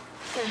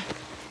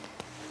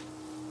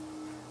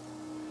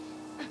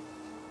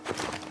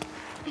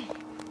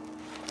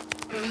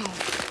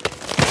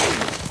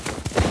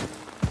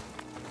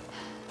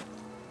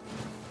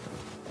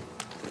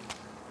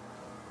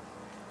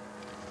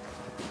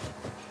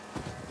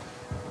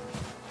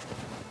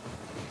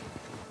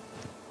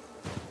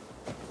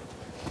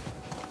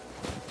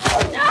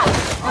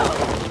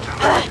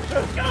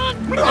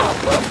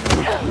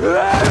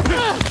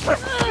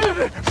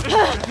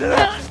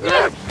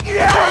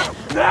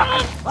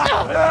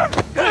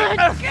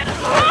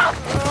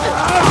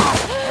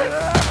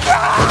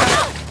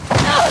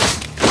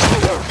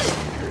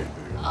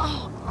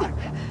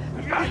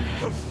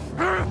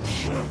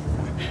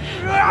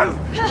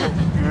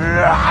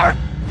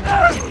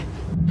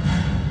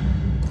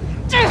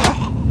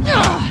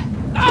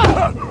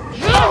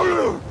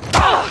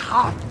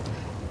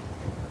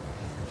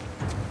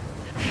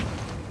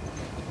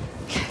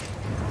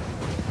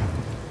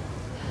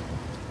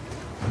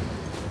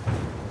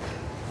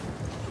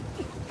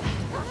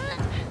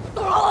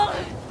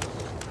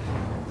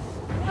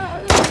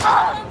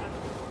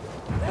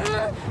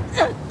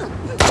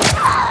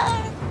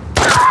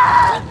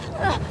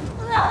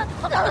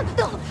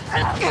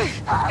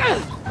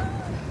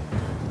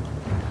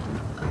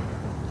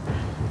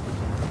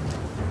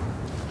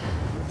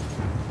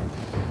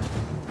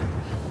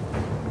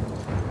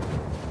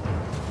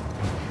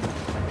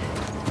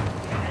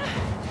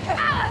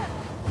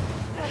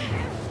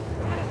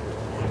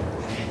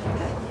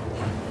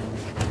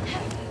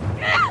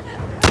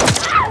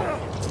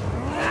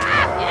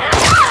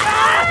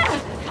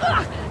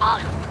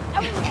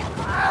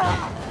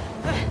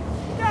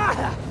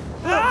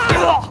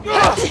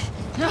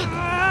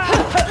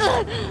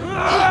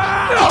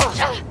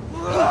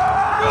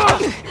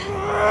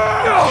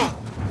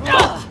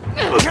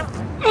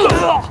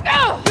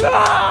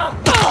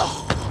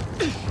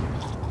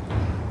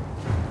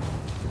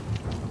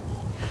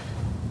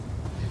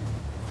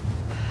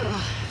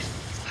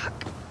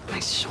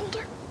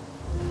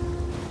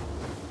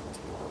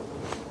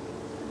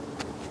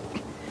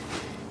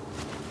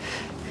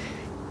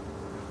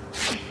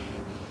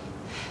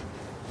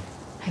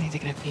 I need to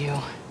get a view.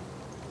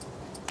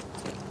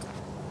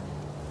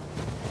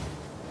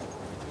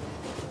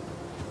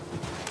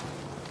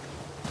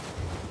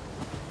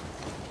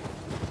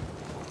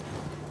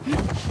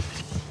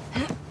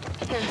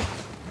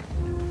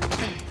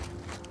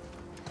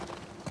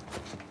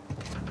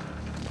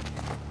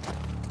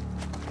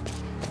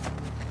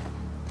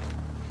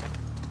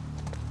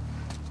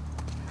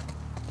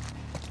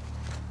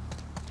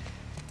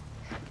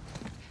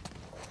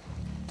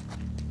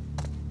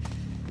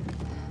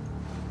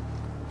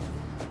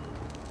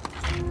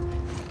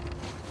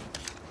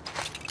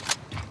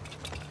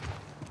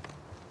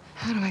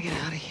 How do I get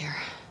out of here?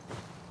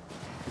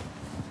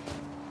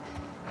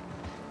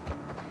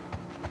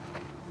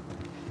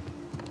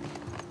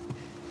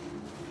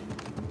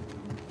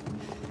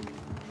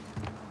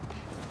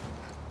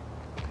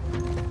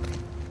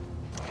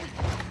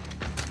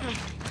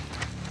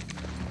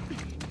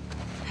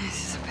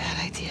 This is a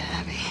bad idea,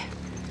 Abby.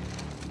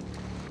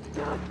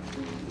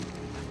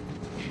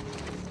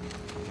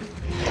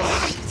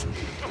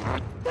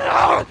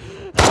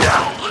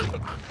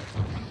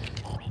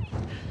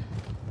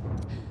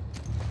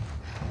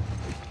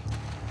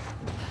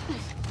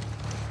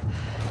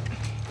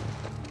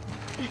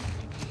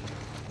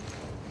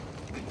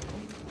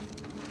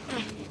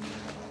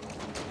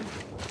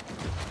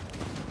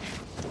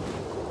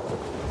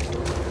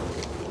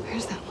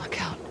 Where's that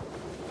lookout?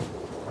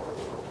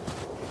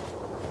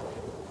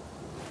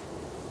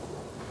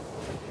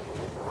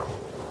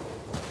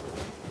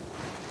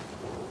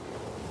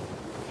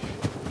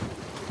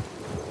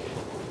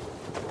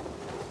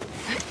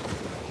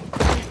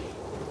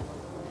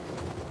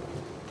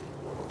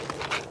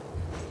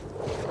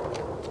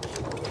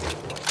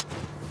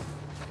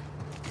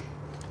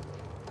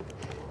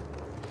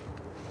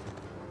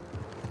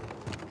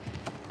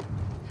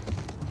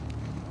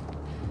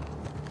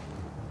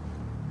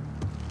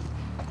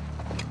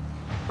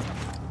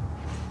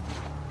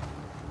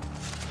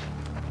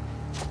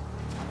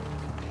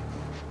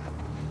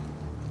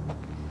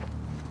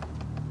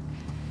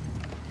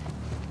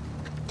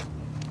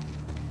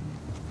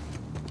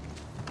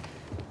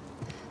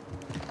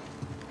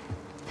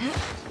 Okay.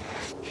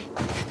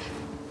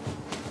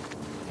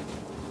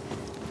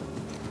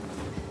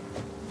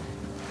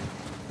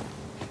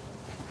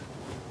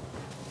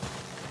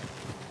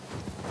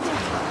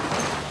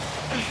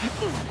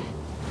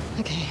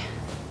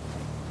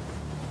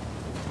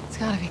 It's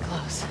gotta be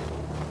close.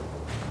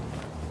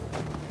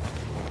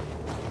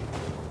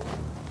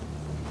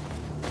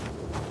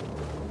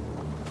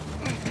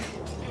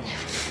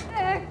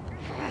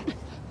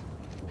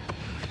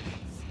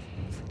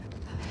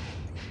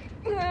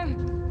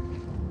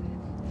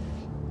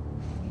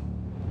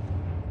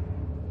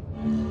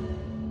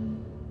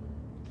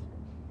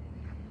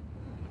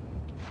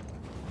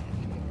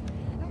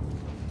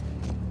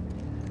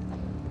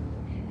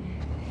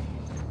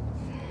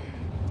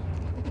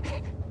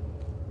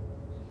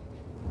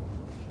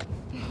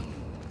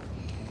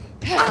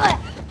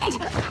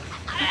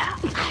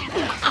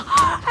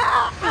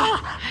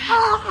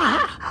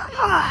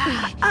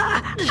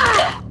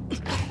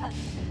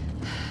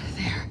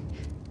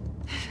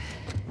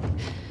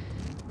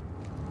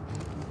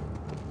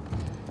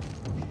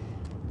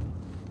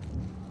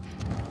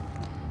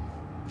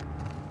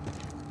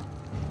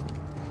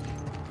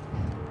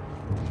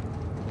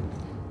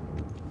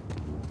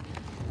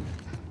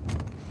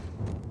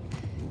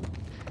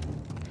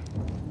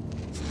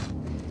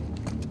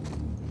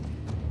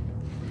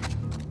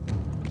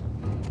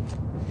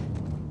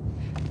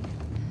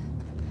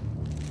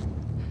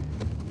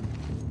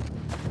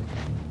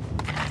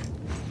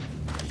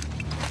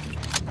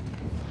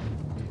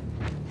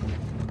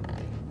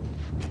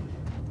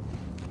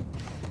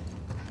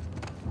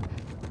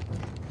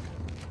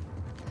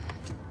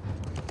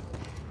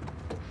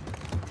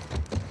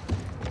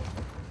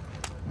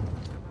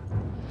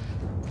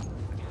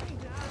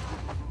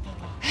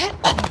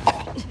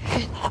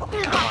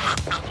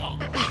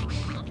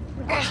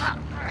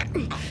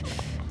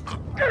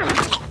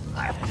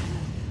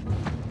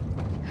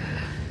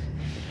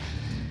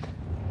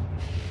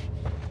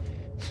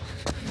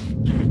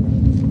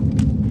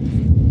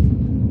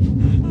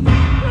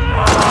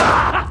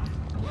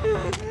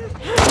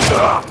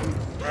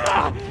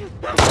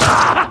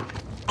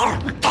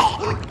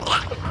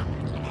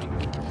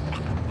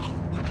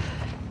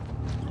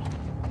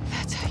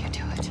 That's how you do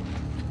it.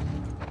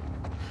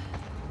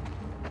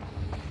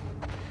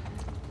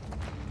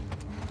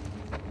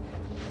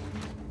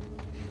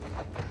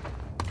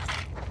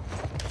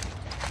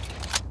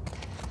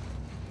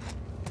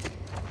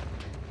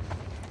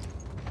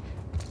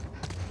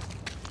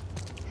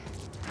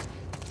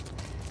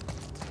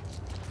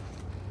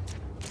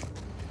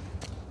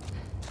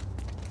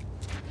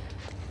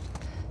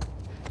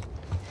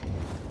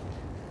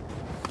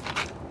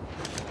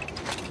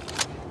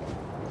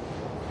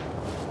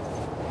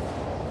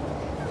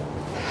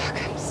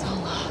 I'm so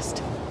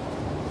lost.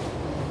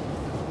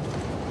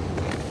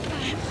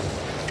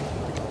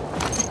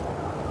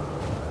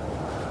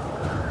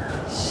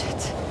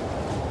 Shit.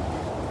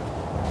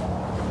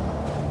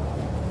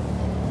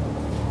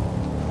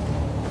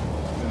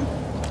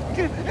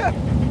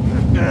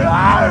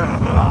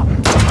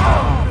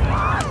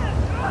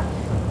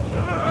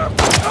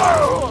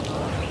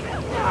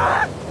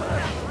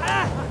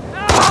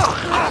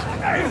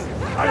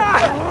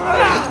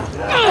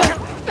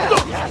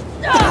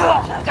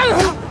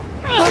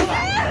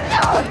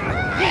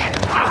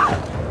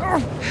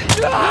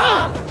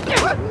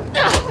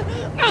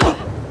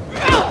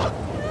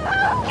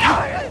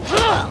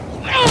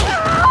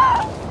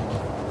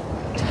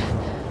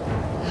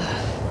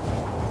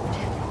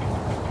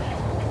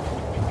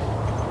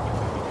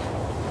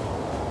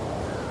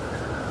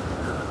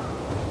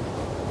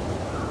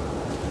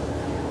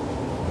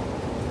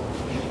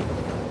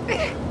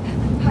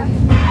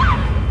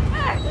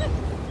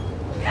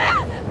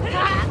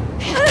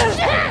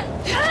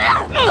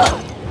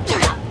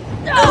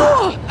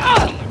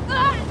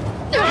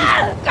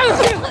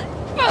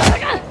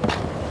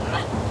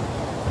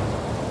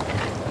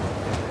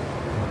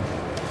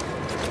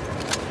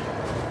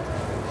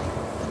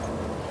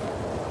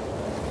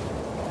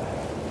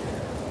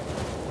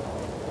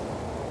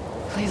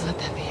 Please let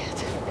that be it.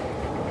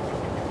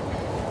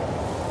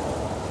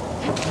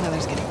 The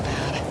weather's getting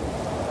bad.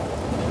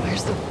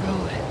 Where's the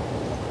road?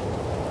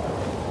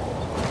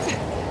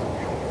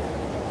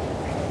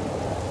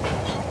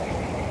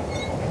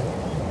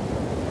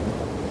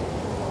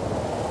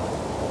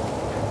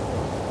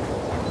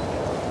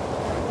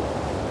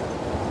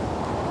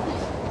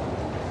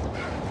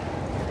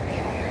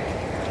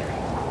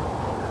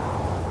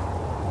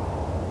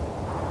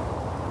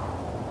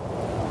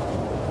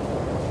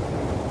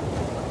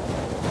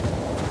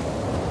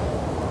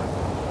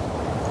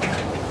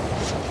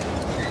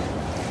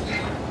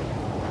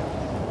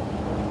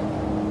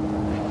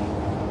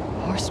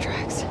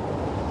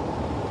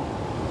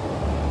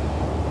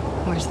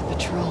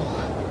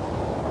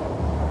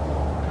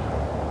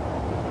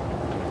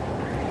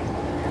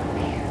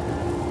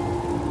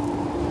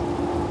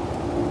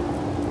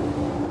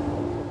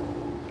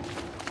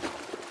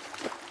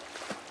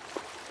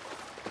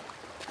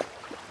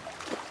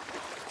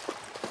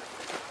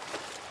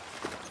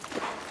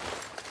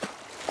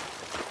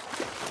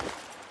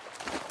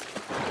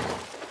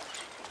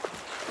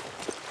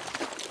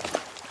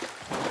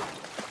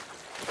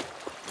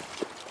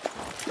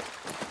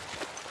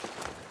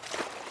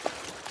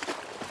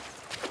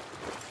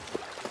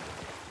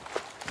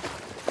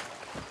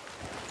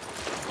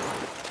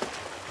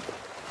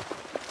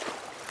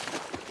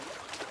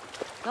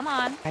 come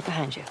on. Right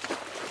behind you.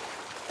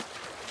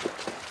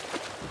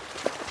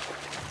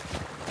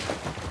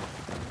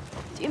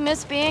 Do you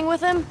miss being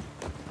with him?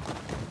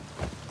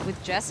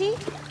 With Jesse?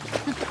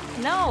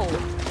 No.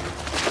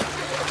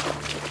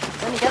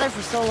 Been together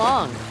for so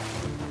long.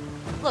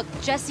 Look,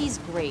 Jesse's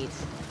great.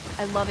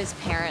 I love his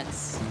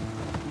parents.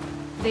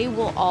 They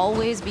will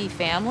always be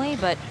family,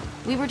 but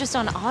we were just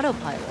on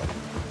autopilot.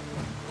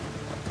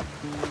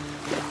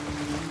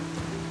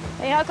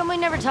 Hey, how come we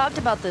never talked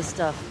about this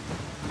stuff?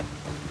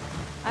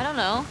 I don't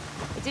know.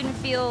 It didn't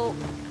feel...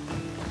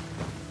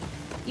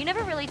 You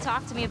never really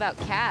talked to me about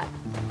Kat.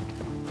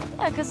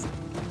 Yeah, 'cause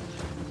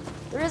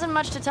there isn't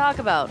much to talk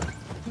about.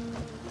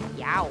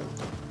 Yow.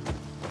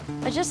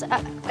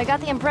 I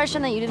got the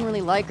impression that you didn't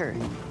really like her.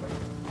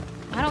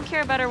 I don't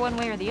care about her one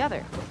way or the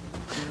other.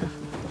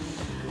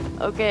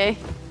 Okay.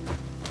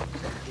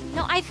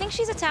 No, I think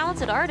she's a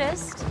talented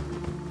artist.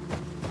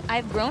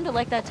 I've grown to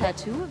like that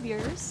tattoo of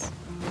yours.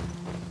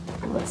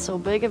 What's so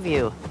big of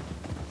you?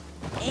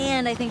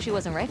 And I think she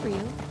wasn't right for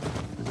you.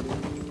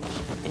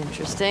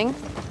 Interesting.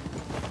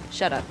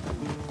 Shut up.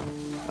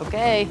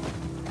 Okay.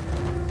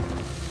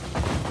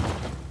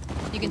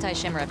 You can tie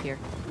Shimmer up here.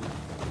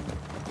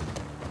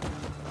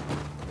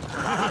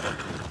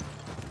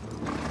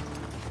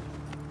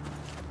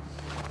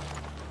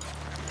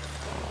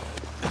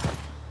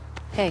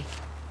 Hey.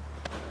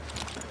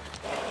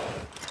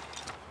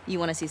 You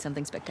want to see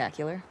something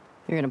spectacular?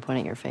 You're gonna point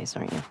at your face,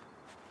 aren't you?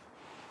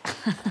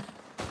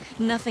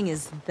 Nothing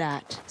is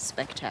that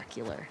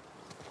spectacular.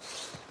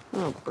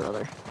 Oh,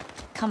 brother.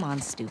 Come on,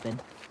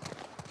 stupid.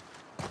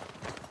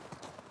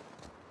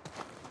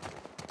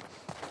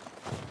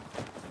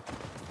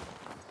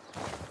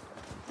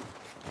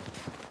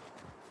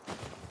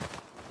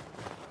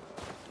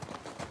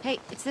 Hey,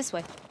 it's this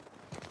way.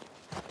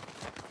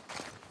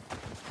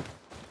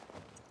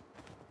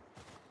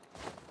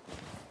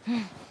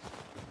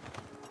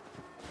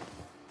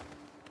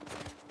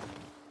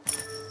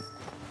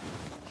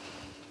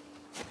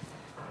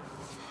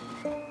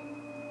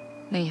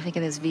 What do you think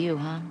of this view,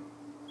 huh?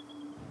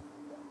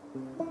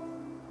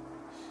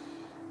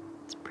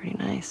 It's pretty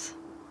nice.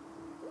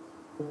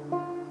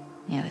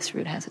 Yeah, this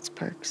route has its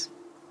perks.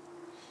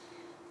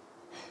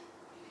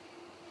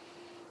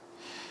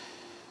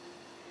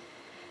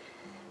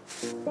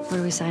 Where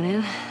do we sign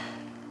in?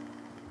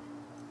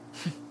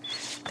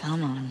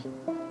 Come on.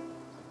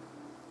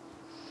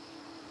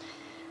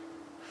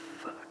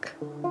 Fuck.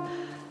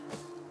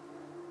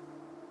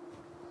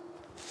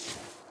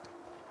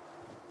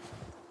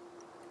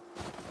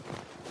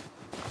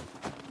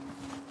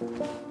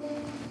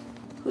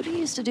 Who do you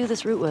used to do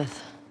this route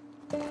with?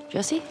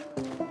 Jesse?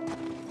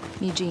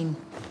 Eugene.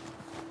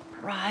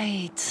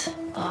 Right.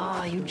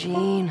 Oh,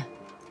 Eugene.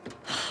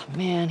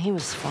 Man, he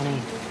was funny.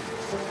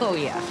 Oh,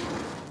 yeah.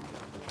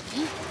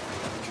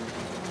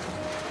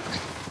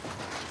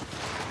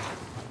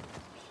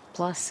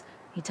 Plus,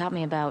 he taught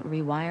me about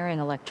rewiring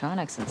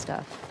electronics and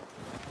stuff.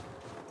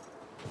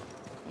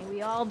 May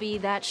we all be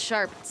that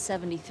sharp at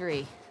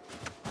 73.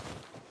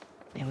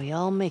 May we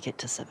all make it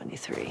to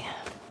 73.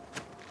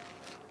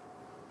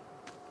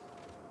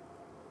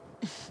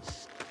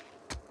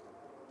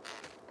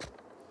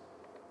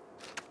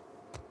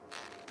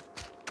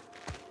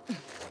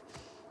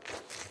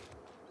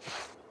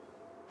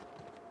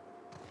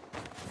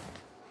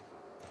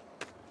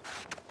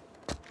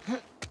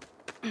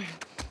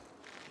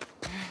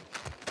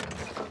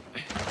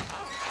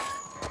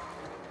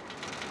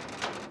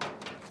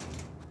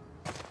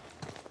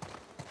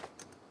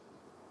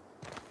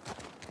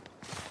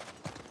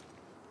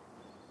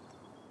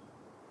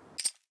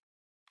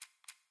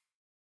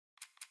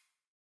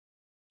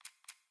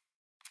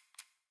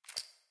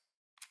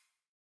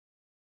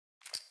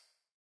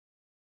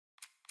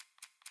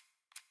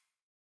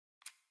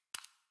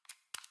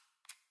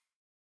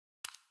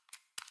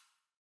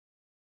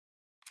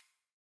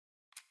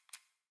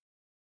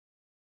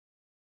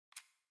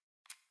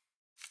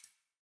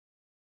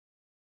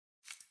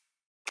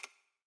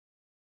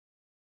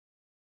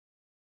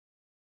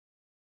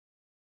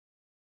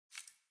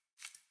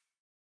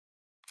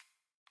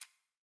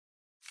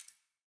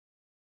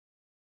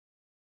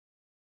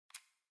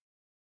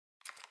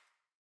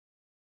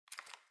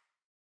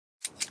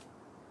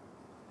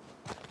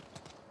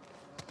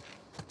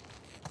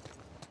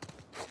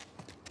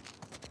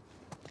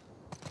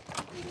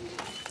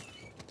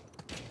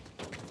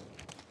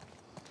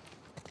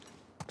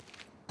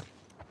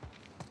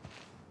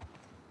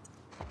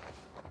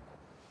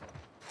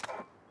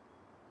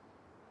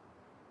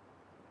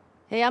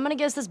 Hey, I'm gonna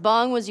guess this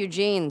bong was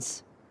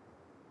Eugene's.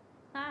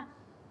 Huh.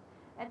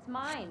 It's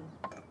mine.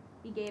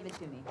 He gave it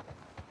to me.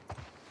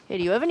 Hey,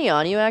 do you have any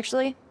on you,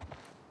 actually?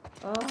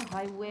 Oh,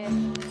 I wish.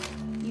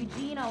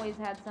 Eugene always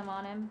had some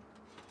on him.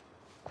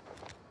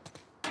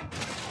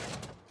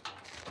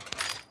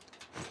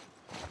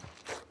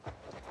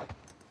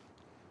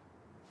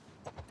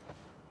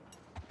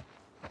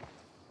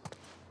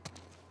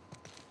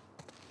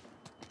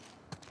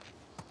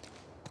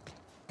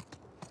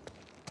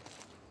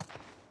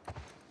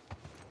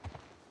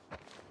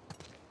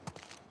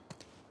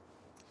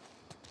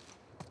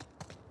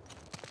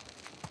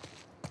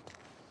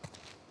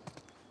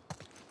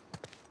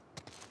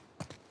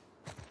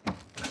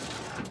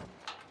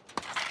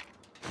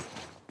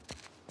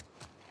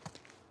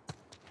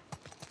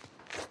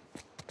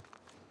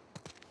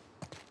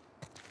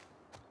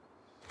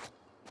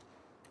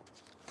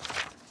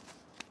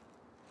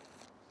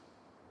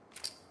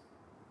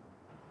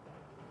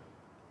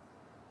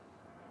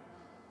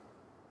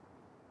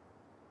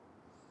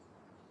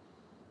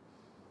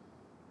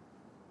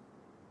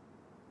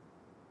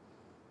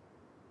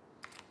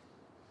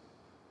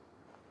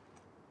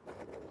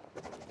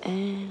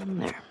 And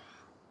there.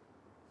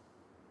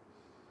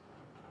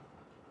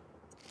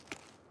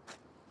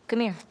 Come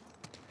here.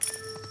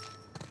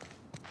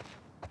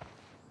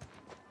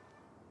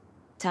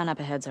 Town up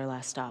ahead's our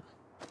last stop.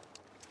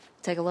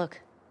 Take a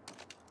look.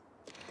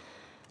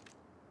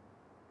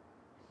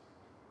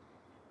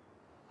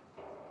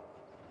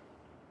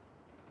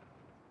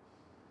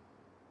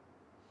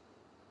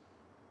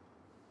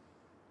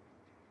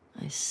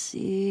 I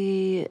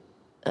see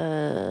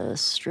a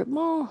strip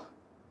mall?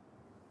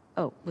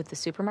 Oh, with the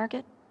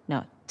supermarket?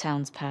 No,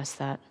 town's past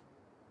that.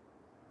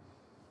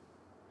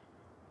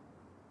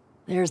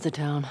 There's the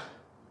town.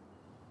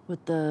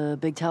 With the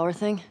big tower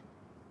thing?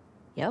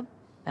 Yep,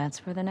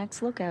 that's where the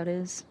next lookout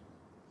is.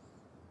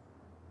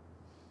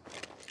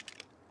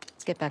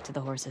 Let's get back to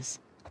the horses.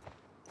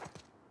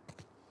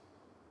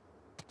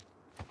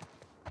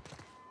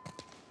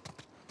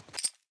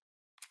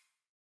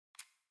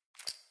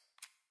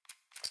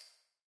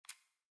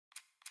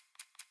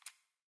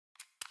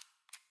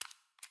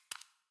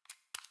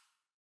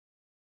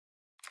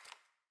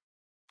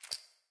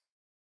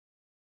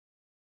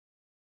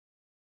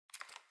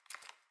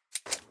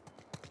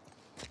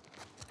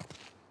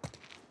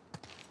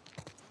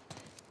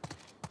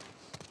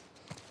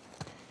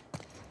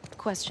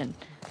 Question.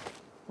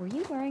 Were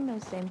you wearing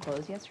those same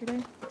clothes yesterday?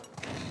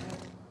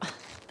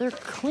 They're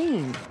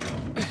clean.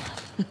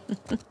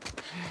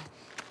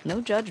 No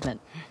judgment.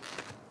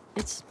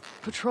 It's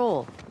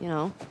patrol, you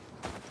know.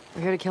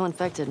 We're here to kill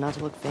infected, not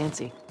to look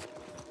fancy.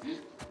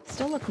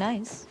 Still look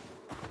nice.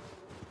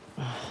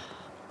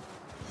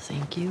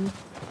 Thank you.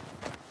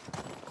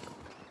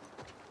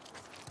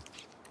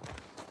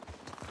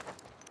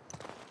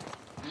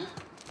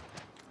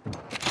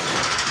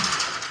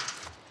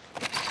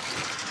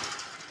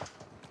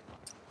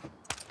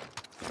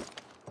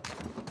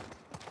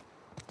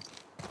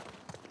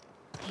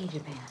 Hey,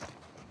 Japan.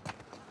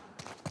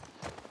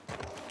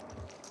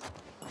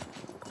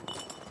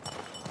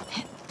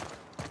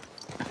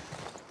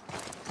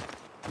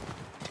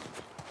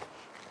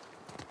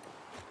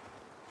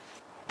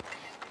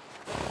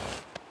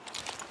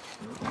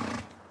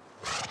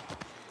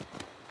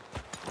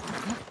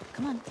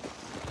 Come on.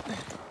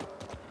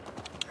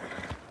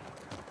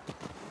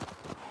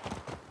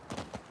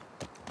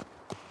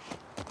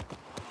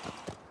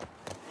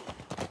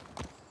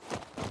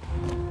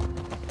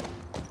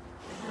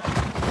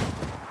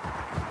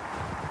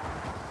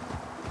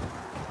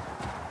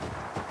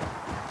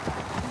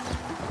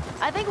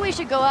 I think we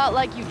should go out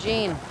like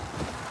Eugene.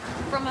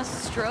 From a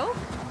stroke?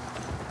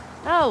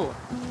 No,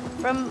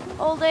 from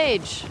old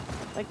age.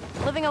 Like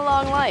living a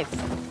long life.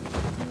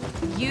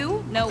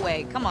 You? No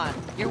way. Come on.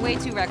 You're way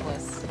too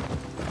reckless.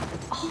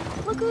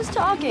 Oh, look who's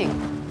talking.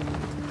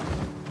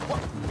 Well,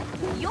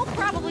 you'll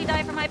probably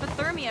die from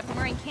hypothermia from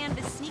wearing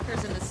canvas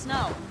sneakers in the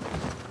snow.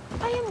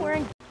 I am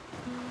wearing...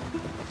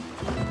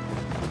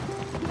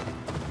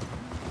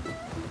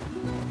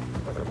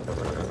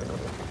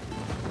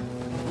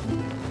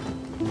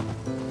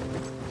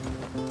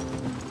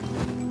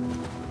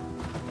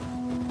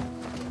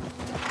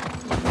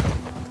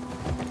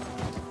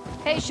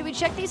 Hey, should we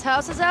check these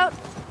houses out?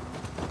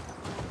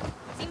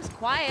 Seems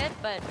quiet,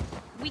 but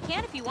we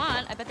can if you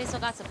want. I bet they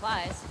still got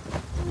supplies.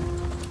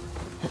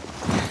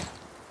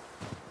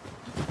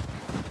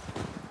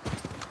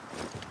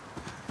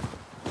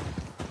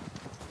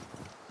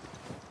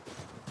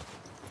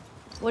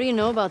 What do you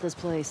know about this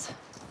place?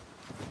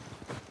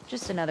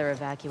 Just another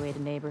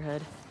evacuated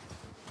neighborhood.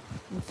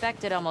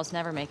 Infected almost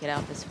never make it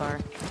out this far.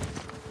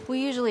 We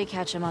usually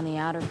catch them on the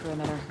outer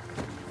perimeter.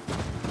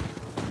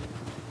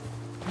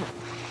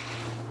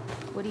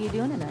 What are you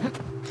doing tonight?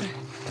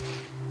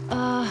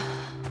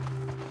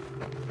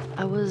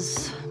 I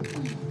was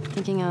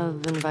thinking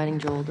of inviting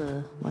Joel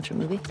to watch a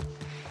movie.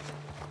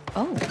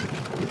 Oh.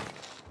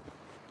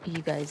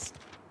 You guys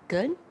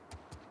good?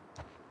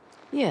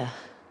 Yeah.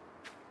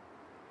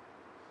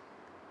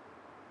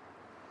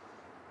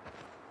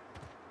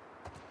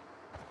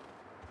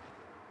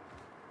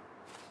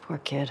 Poor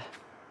kid.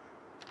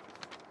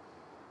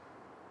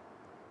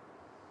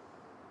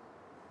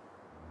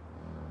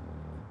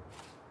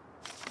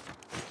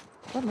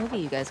 What movie are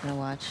you guys gonna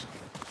watch?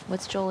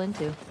 What's Joel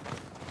into?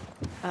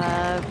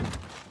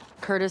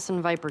 Curtis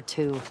and Viper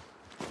 2.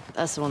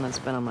 That's the one that's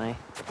been on my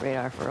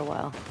radar for a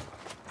while.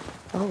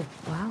 Oh,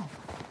 wow.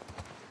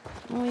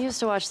 Well, we used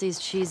to watch these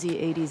cheesy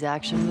 80s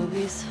action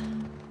movies.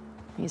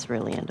 He's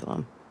really into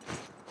them.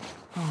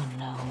 Oh,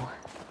 no.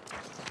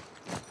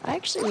 I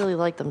actually really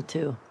like them,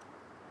 too.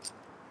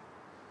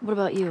 What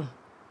about you?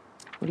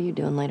 What are you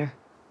doing later?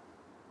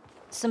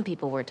 Some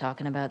people were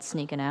talking about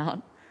sneaking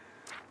out.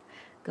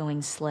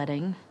 Going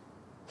sledding.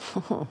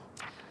 That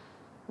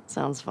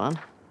sounds fun.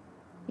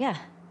 Yeah.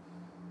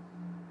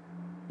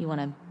 You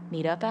wanna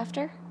meet up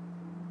after?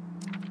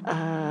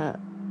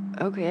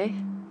 Okay.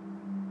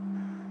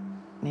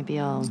 Maybe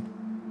I'll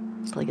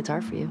play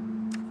guitar for you.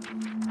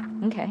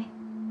 Okay.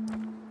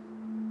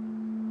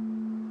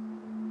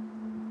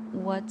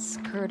 What's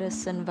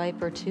Curtis and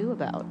Viper 2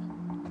 about?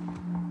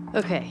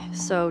 Okay,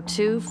 so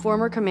two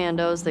former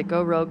commandos that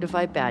go rogue to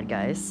fight bad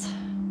guys.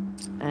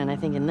 And I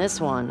think in this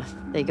one,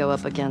 they go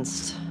up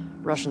against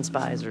Russian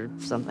spies or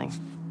something.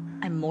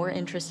 I'm more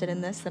interested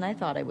in this than I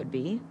thought I would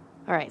be.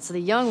 All right, so the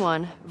young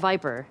one,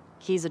 Viper,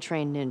 he's a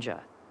trained ninja.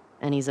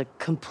 And he's a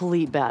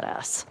complete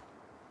badass.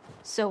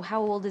 So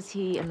how old is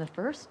he in the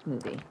first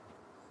movie?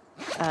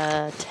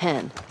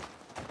 10.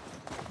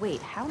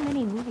 Wait, how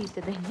many movies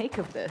did they make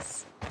of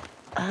this?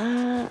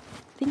 I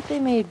think they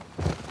made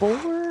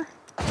 4?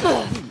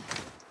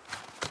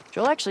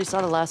 Joel actually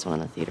saw the last one in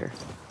the theater.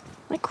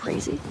 Am I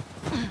crazy?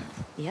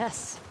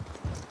 Yes.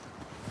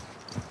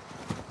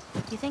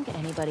 Do you think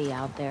anybody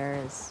out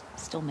there is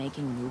still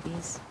making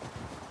movies?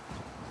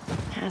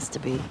 Has to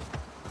be.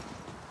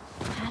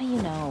 How do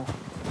you know?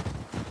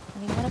 I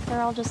mean, what if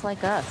they're all just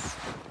like us?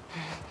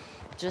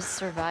 Just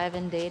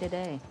surviving day to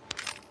day.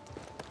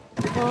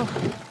 Well,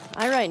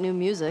 I write new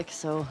music,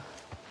 so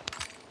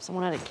if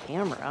someone had a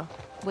camera.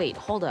 Wait,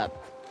 hold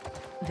up.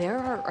 There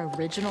are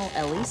original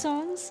Ellie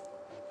songs?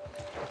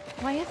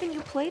 Why haven't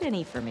you played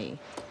any for me?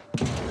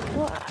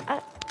 Well,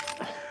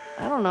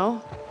 I don't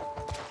know.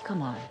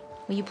 Come on,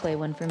 will you play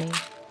one for me?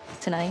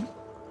 Tonight?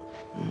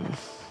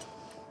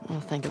 I'll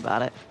think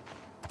about it.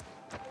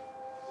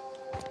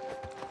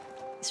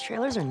 These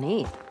trailers are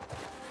neat.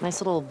 Nice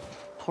little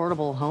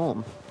portable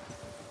home.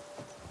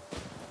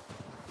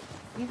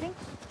 You think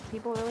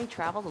people really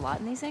traveled a lot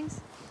in these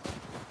things?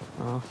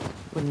 Oh,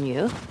 wouldn't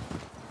you?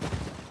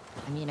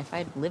 I mean, if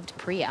I'd lived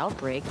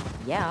pre-outbreak,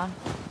 yeah,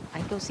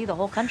 I'd go see the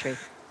whole country.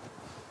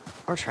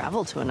 Or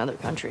travel to another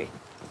country.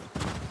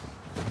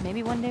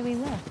 Maybe one day we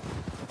will.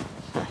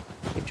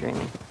 Keep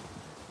dreaming.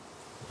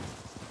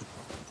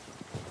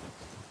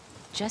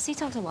 Jesse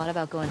talked a lot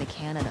about going to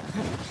Canada.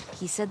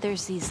 He said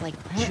there's these, like,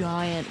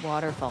 giant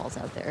waterfalls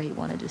out there he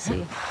wanted to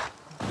see.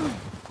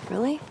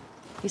 Really?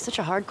 He's such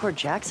a hardcore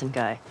Jackson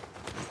guy.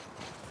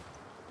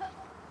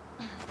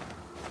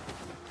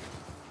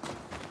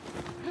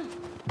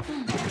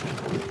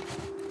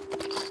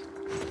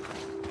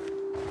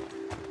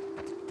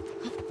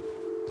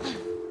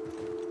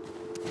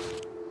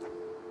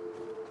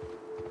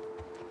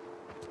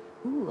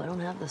 Ooh, I don't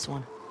have this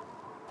one.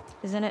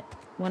 Isn't it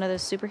one of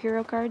those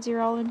superhero cards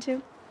you're all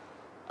into?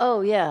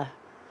 Oh, yeah.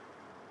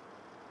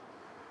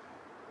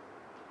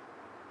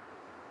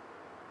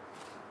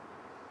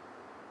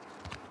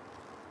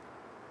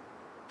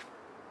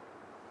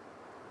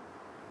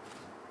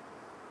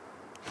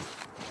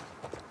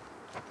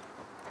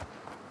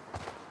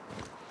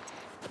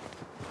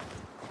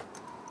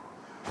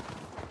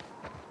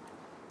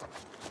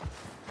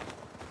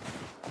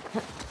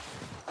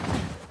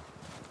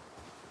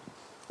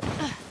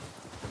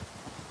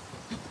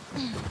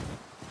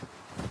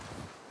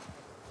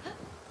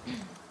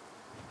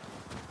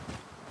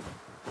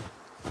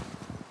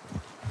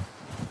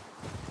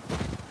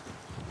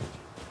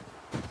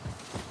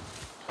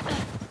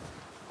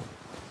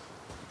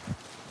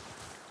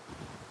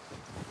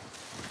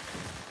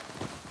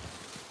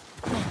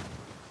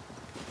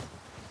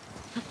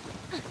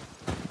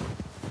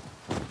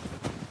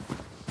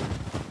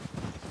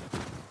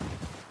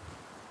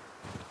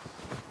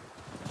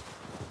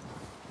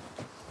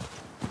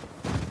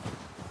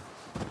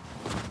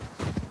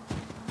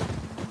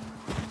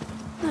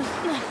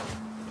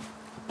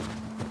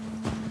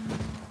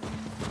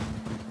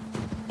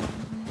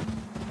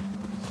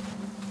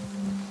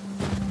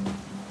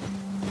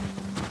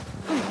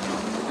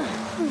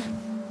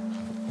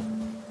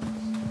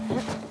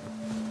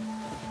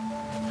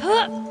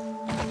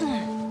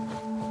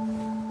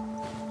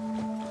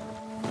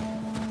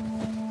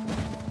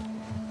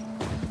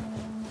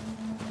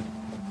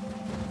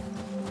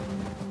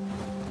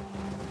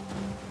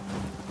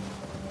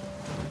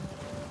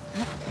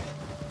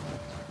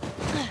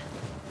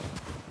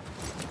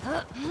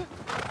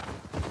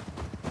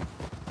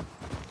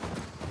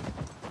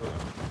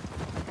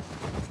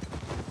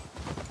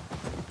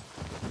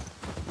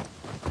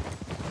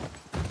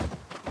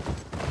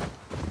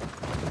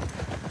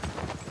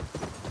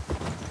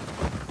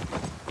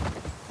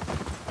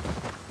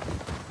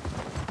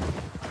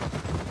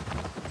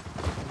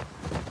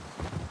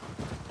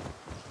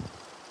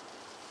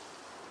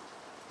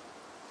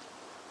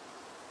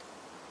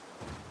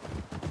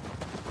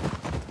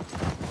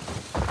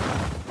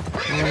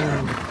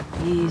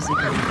 Easy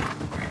going.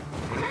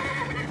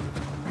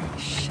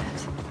 Shit.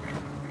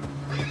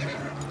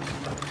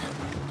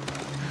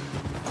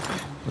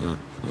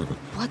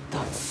 What the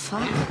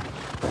fuck?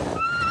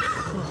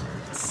 Oh,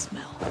 that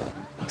smell.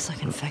 Looks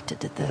like infected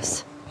did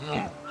this.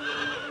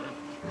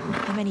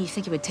 How many do you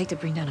think it would take to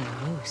bring down a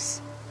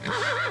moose?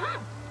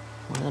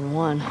 More than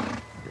one.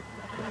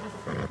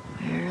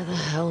 Where the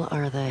hell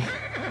are they?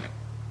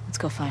 Let's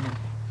go find them.